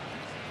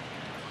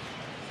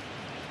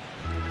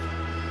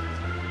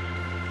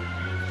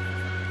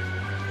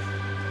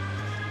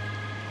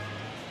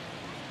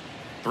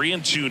 Three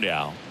and two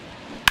now.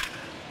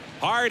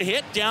 Hard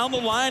hit down the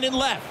line and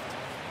left.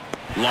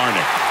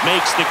 Larnach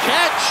makes the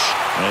catch,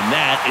 and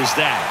that is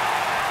that.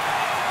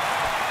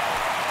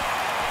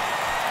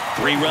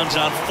 3 runs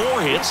on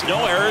 4 hits,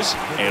 no errors,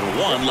 and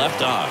 1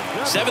 left on.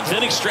 7th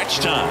inning stretch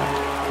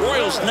time.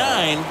 Royals 9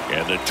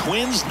 and the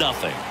Twins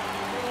nothing.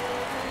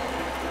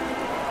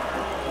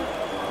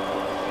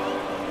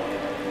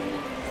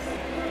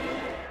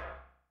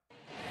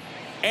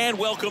 And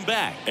welcome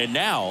back. And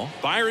now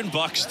Byron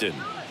Buxton.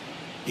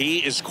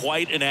 He is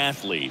quite an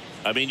athlete.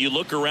 I mean, you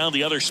look around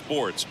the other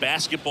sports,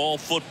 basketball,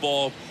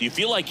 football, you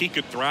feel like he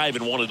could thrive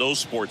in one of those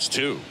sports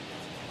too.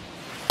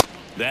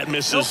 That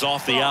misses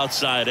off the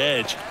outside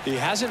edge. He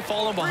hasn't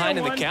fallen behind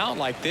in the count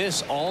like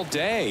this all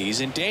day.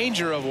 He's in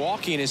danger of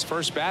walking his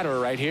first batter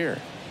right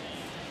here.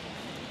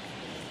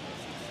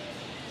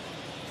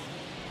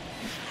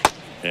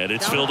 And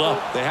it's filled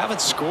up. They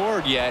haven't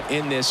scored yet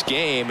in this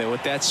game, and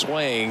with that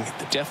swing,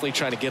 they're definitely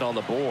trying to get on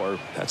the board.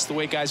 That's the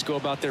way guys go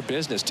about their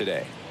business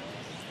today.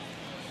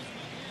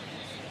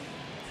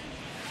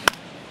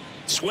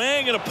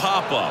 Swing and a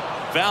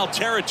pop-up. Foul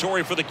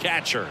territory for the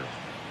catcher.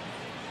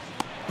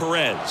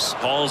 Perez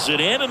hauls it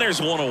in, and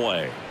there's 1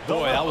 away.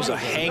 Boy, that was a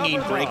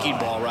hanging breaking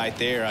ball right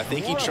there. I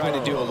think he tried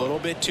to do a little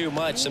bit too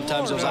much.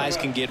 Sometimes those eyes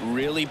can get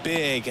really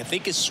big. I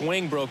think his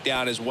swing broke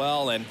down as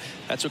well, and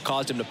that's what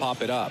caused him to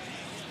pop it up.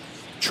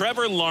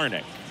 Trevor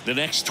Larnach, the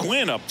next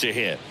Twin up to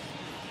hit.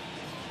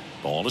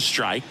 Ball to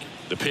strike.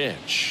 The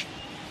pitch.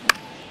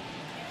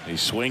 He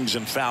swings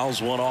and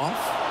fouls one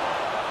off.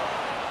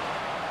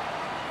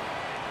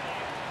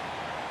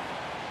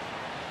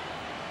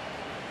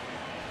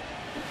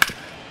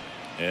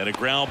 And a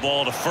ground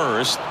ball to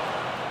first.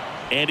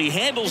 And he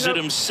handles it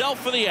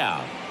himself for the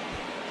out.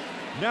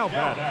 Now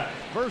batting,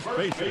 first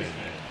baseman,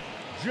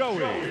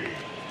 Joey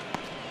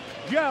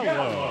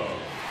Gallo.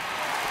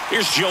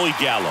 Here's Joey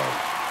Gallo.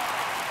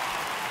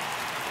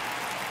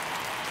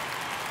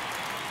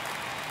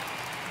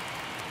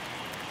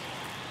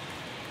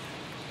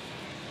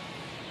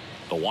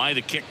 The wide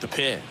to kick the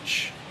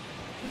pitch.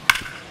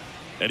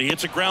 And he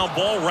hits a ground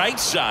ball right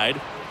side.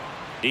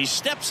 He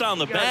steps on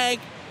the bag,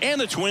 and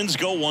the Twins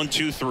go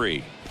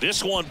 1-2-3.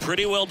 This one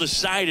pretty well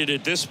decided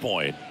at this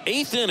point.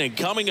 8th inning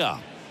coming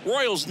up.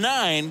 Royals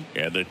 9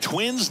 and the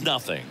Twins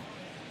nothing.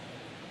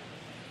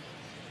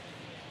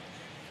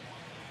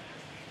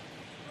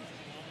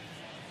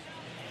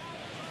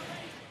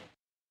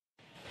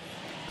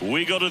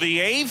 We go to the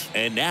 8th,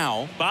 and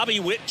now Bobby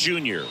Witt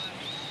Jr.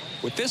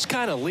 With this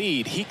kind of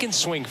lead, he can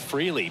swing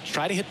freely,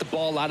 try to hit the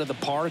ball out of the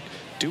park,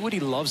 do what he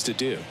loves to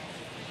do.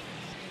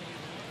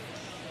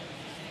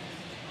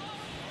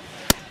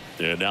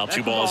 And now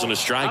 2 balls and a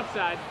strike.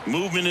 Outside.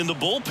 Movement in the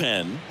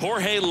bullpen.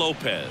 Jorge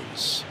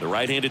Lopez, the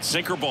right-handed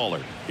sinker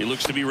baller. He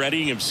looks to be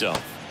readying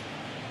himself.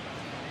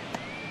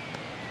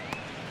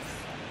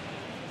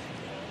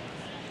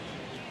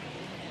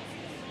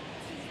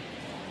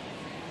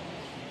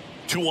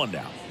 Two one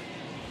now.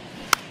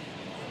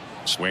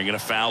 Swinging a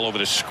foul over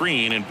the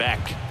screen and back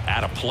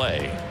out of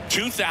play.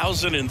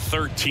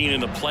 2013 in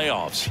the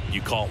playoffs.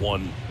 You caught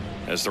one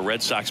as the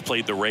Red Sox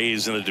played the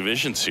Rays in the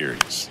division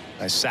series.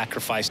 I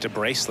sacrificed a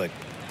bracelet.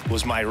 It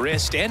was my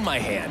wrist and my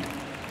hand.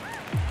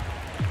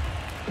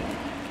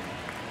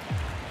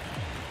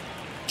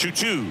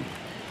 2-2.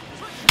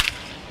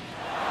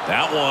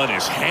 That one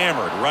is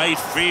hammered right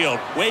field,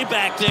 way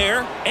back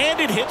there, and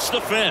it hits the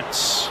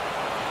fence.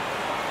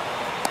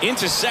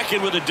 Into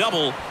second with a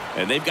double,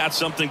 and they've got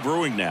something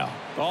brewing now.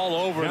 All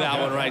over that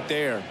one right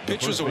there.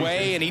 Pitch was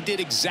away, and he did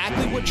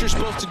exactly what you're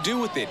supposed to do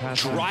with it.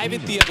 Drive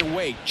it the other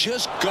way.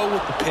 Just go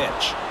with the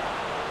pitch.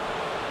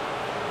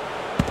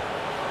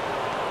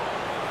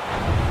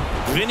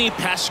 Vinny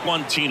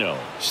Pasquantino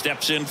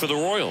steps in for the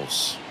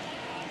Royals.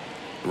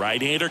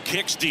 Right-hander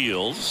kicks,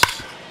 deals.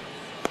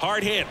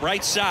 Hard hit,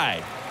 right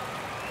side.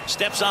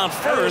 Steps on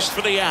first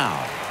for the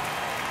out.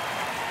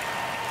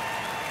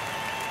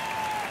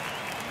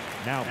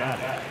 Now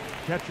batting,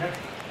 catcher,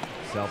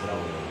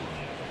 Salvador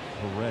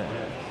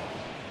Perez.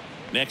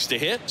 Next to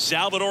hit,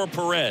 Salvador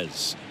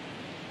Perez.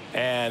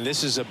 And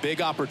this is a big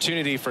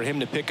opportunity for him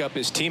to pick up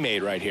his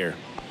teammate right here.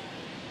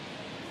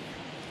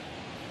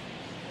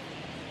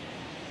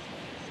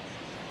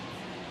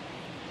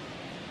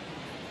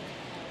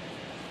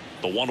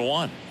 The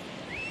 1-1.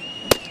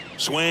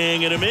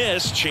 Swing and a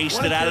miss.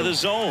 Chased it out of the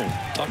zone.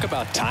 Talk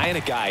about tying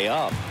a guy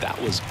up.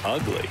 That was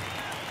ugly.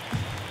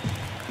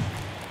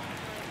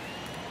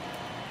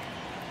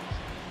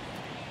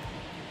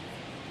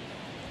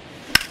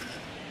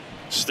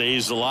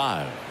 Stays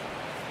alive.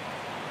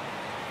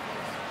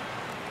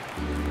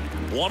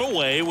 One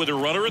away with a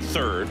runner at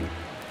third.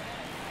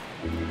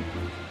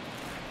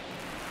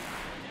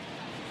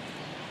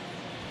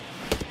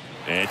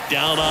 And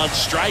down on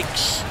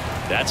strikes.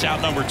 That's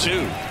out number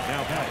 2.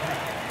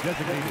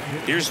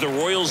 Here's the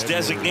Royals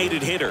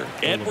designated hitter,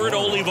 Edward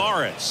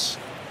Olivares.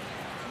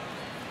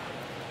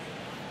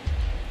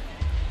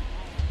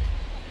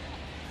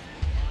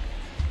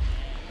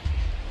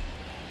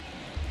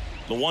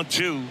 The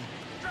 1-2.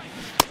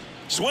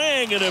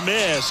 Swing and a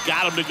miss.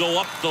 Got him to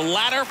go up the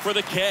ladder for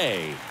the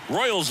K.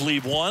 Royals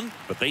leave one,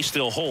 but they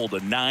still hold a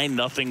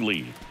 9-0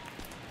 lead.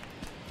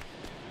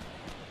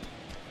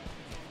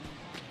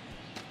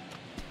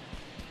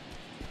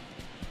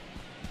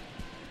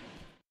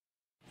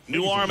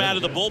 New arm out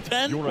of the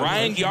bullpen,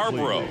 Ryan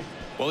Yarbrough.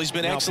 Well, he's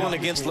been excellent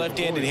against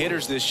left-handed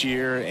hitters this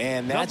year,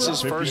 and that's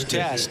his first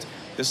test.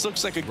 This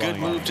looks like a good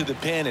move to the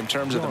pin in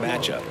terms of the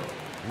matchup.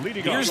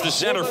 Here's the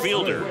center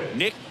fielder,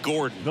 Nick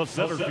Gordon. The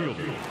center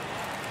fielder,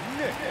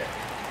 Nick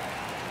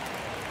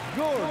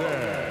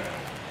Gordon.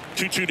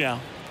 2-2 now.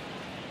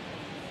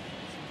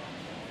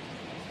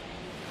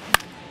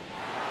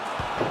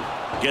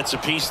 Gets a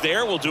piece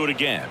there. We'll do it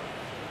again.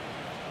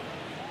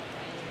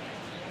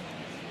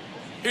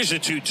 Here's a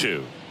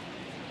 2-2.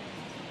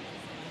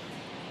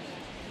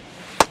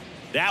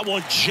 That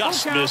one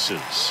just misses.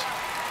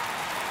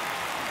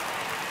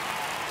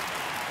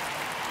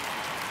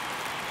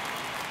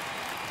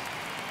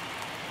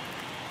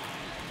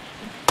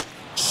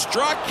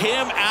 Struck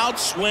him out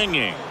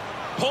swinging.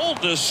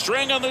 Pulled the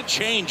string on the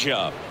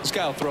changeup. This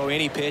guy will throw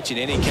any pitch in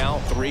any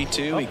count.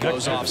 3-2. He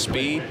goes off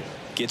speed,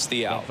 gets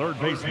the out. Third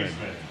baseman,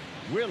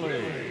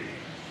 Willie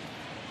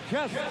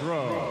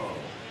Castro.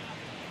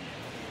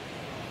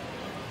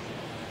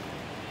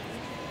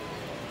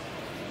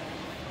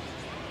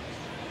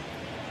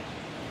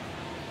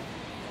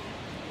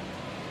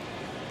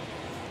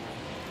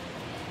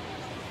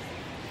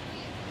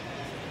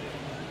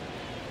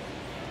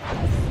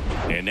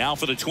 And now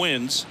for the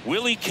Twins,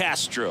 Willie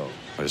Castro,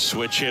 a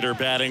switch hitter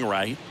batting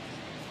right.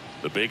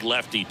 The big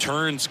lefty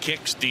turns,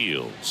 kicks,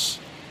 deals.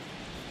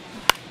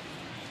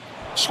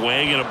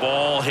 Swing and a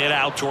ball hit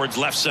out towards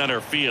left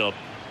center field.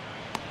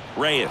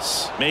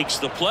 Reyes makes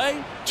the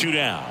play. 2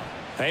 down.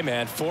 Hey,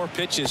 man, 4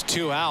 pitches,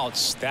 2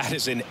 outs. That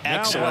is an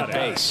excellent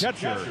base.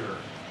 Catcher,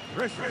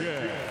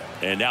 Christian.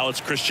 And now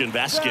it's Christian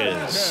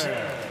Vasquez.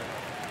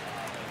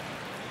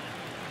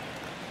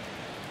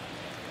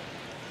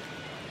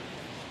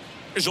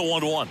 Here's a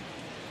 1-1.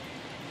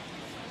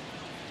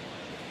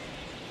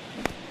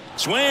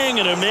 Swing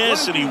and a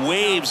miss, and he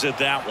waves at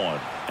that one.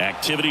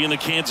 Activity in the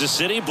Kansas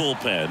City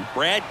bullpen.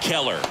 Brad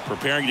Keller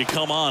preparing to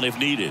come on if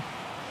needed.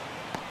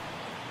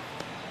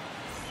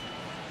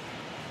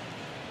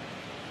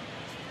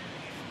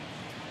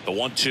 The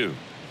 1-2.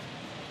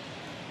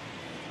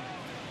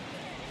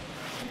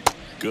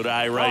 Good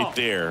eye right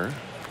there.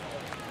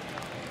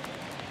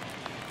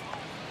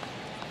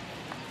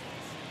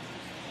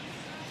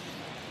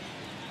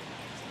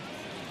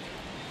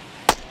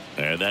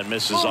 And that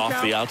misses off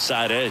the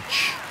outside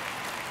edge.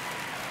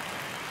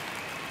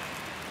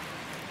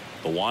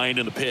 The wind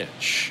and the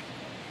pitch.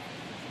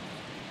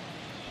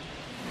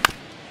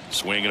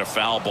 Swing and a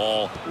foul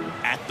ball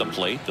at the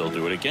plate. They'll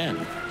do it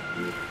again.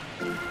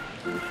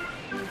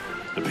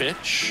 The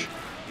pitch.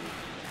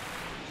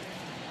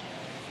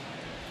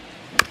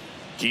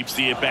 Keeps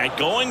the at-bat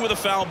going with a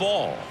foul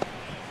ball.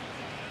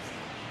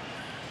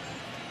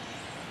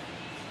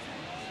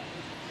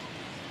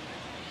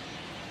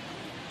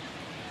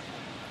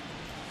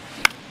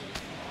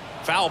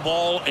 Foul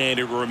ball, and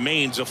it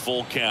remains a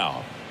full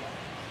count.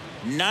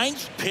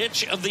 9th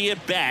pitch of the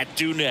at-bat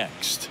due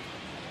next.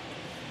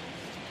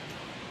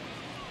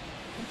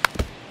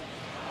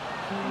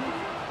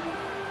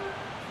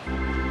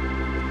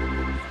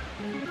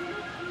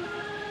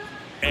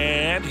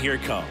 And here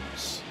it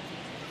comes.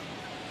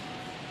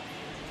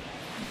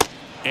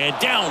 And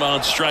down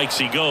on strikes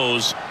he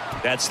goes.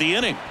 That's the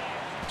inning.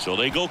 So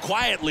they go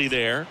quietly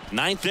there.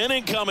 9th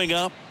inning coming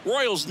up.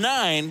 Royals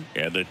 9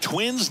 and the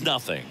Twins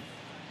nothing.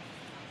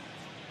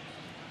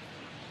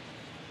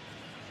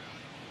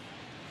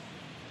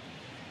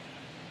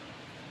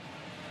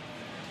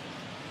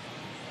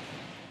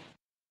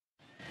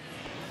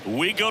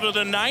 We go to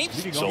the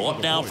 9th. So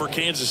up now for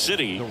Kansas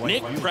City,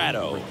 Nick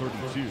Pratto.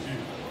 32,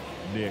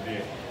 Nick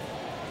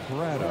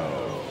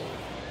Pratto.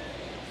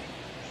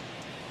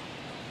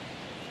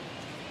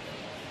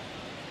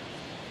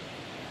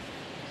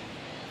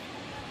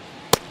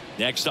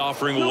 Next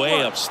offering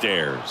way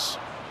upstairs.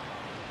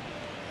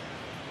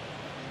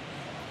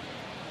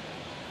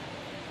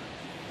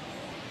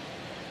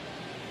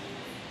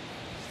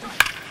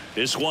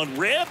 This one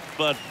ripped,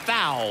 but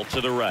foul to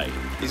the right.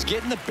 He's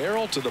getting the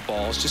barrel to the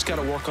ball. He's just got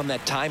to work on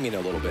that timing a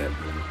little bit.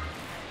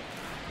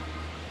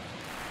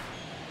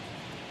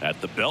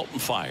 At the belt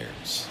and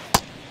fires.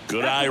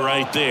 Good eye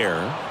right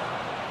there.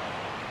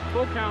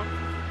 Full count.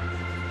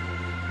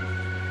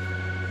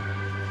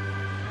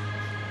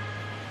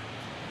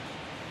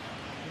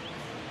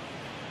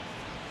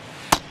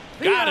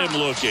 Got him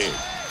looking.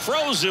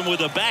 Froze him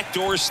with a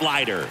backdoor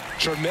slider.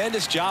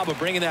 Tremendous job of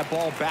bringing that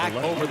ball back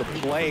over the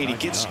plate. He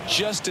gets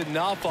just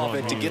enough of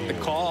it to get the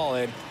call.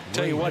 And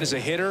tell you what, as a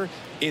hitter,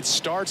 it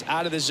starts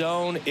out of the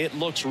zone. It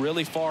looks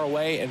really far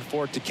away. And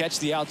for it to catch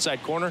the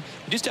outside corner,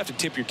 you just have to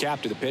tip your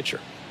cap to the pitcher.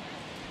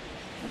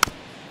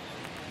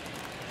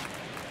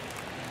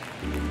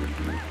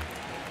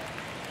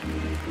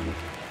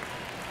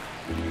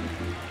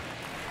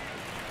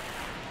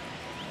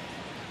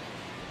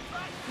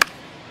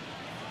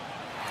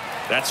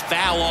 That's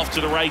foul off to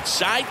the right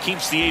side.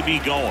 Keeps the AB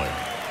going.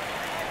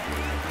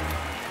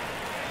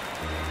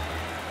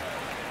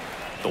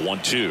 The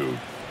 1-2.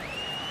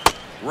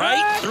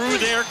 Right through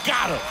there.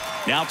 Got him.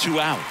 Now 2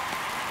 out.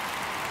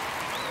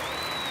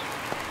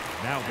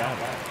 Now got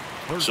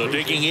it. So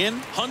digging in,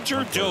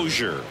 Hunter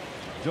Dozier.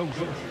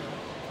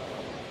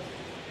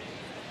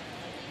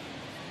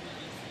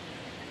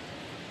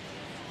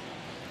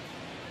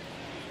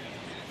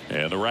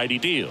 And the righty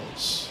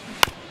deals.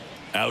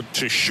 Out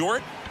to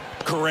short,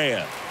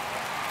 Correa.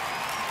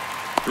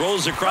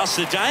 Throws across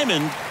the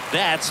diamond.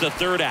 That's the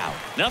third out.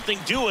 Nothing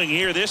doing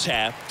here this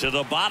half. To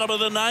the bottom of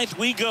the ninth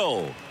we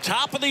go.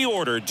 Top of the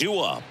order due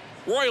up.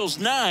 Royals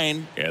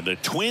 9 and the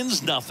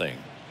Twins nothing.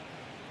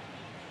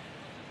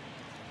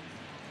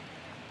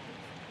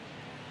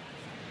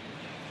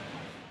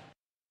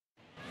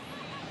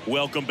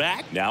 Welcome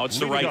back. Now it's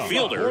the right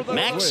fielder,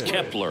 Max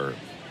Kepler.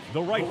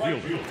 The right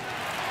fielder,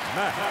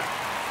 Max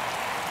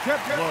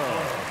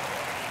Kepler.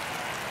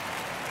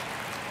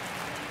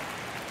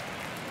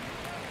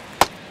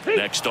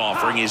 Next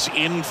offering is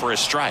in for a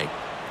strike.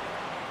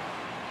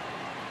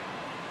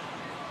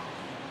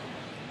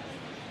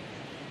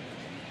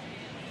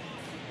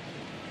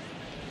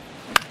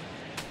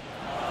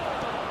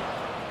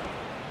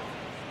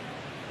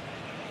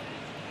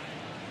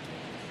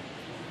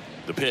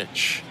 The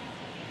pitch.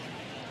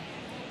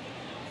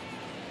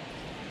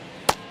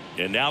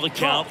 And now the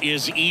count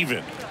is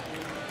even.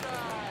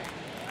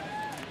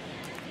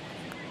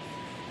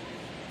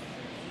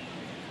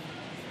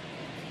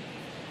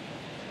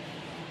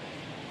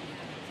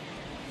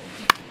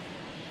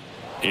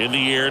 In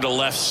the air to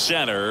left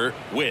center.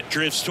 Witt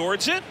drifts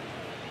towards it.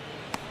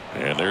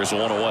 And there's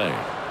one away.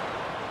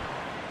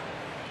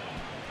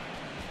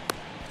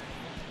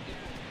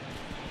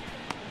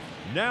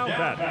 Now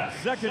that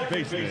second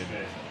baseman,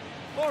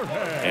 Jorge.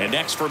 And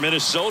next for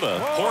Minnesota,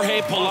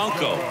 Jorge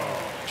Polanco.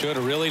 Showed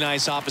a really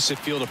nice opposite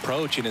field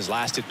approach in his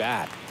last at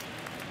bat.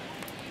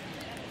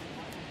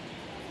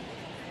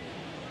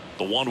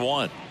 The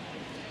 1-1.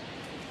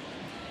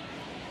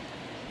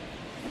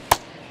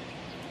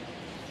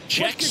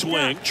 Check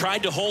swing,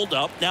 tried to hold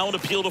up, now an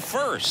appeal to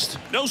first.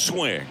 No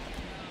swing.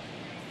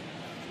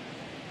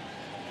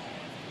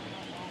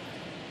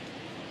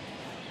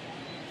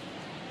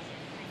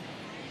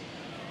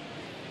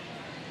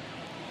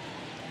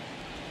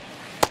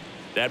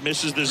 That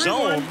misses the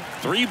zone.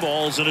 3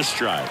 balls and a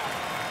strike.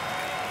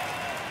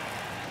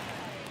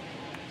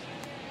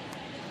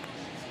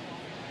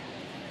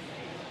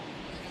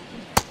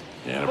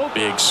 And a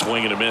big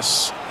swing and a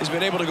miss. He's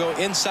been able to go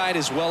inside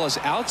as well as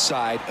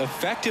outside,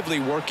 effectively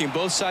working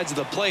both sides of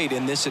the plate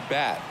in this at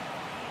bat.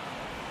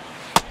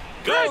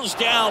 Goes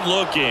down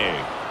looking.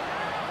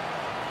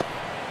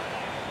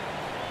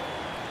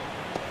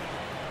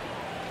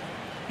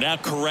 Now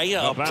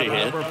Correa up to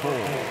hit. Number 4,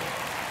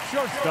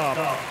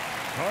 shortstop,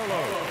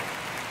 Carlos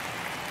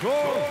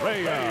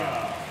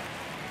Correa.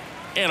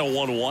 And a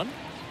 1-1.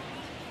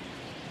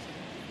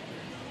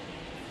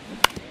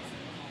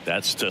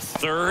 That's to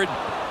third.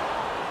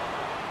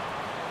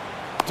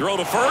 Throw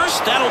to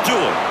first. That'll do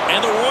it.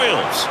 And the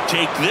Royals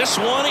take this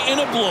one in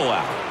a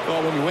blowout.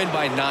 Well, when you win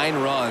by 9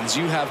 runs,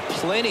 you have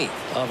plenty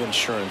of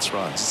insurance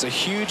runs. It's a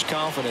huge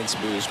confidence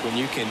boost when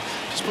you can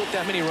just put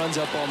that many runs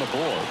up on the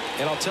board.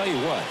 And I'll tell you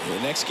what, the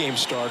next game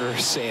starter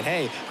is saying,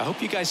 hey, I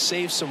hope you guys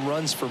save some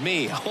runs for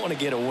me. I want to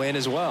get a win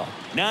as well.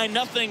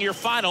 9-0 your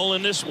final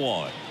in this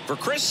one. For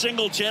Chris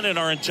Singleton and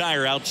our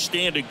entire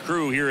outstanding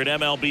crew here at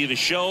MLB The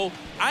Show,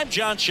 I'm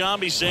John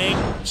Shambi saying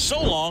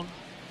so long.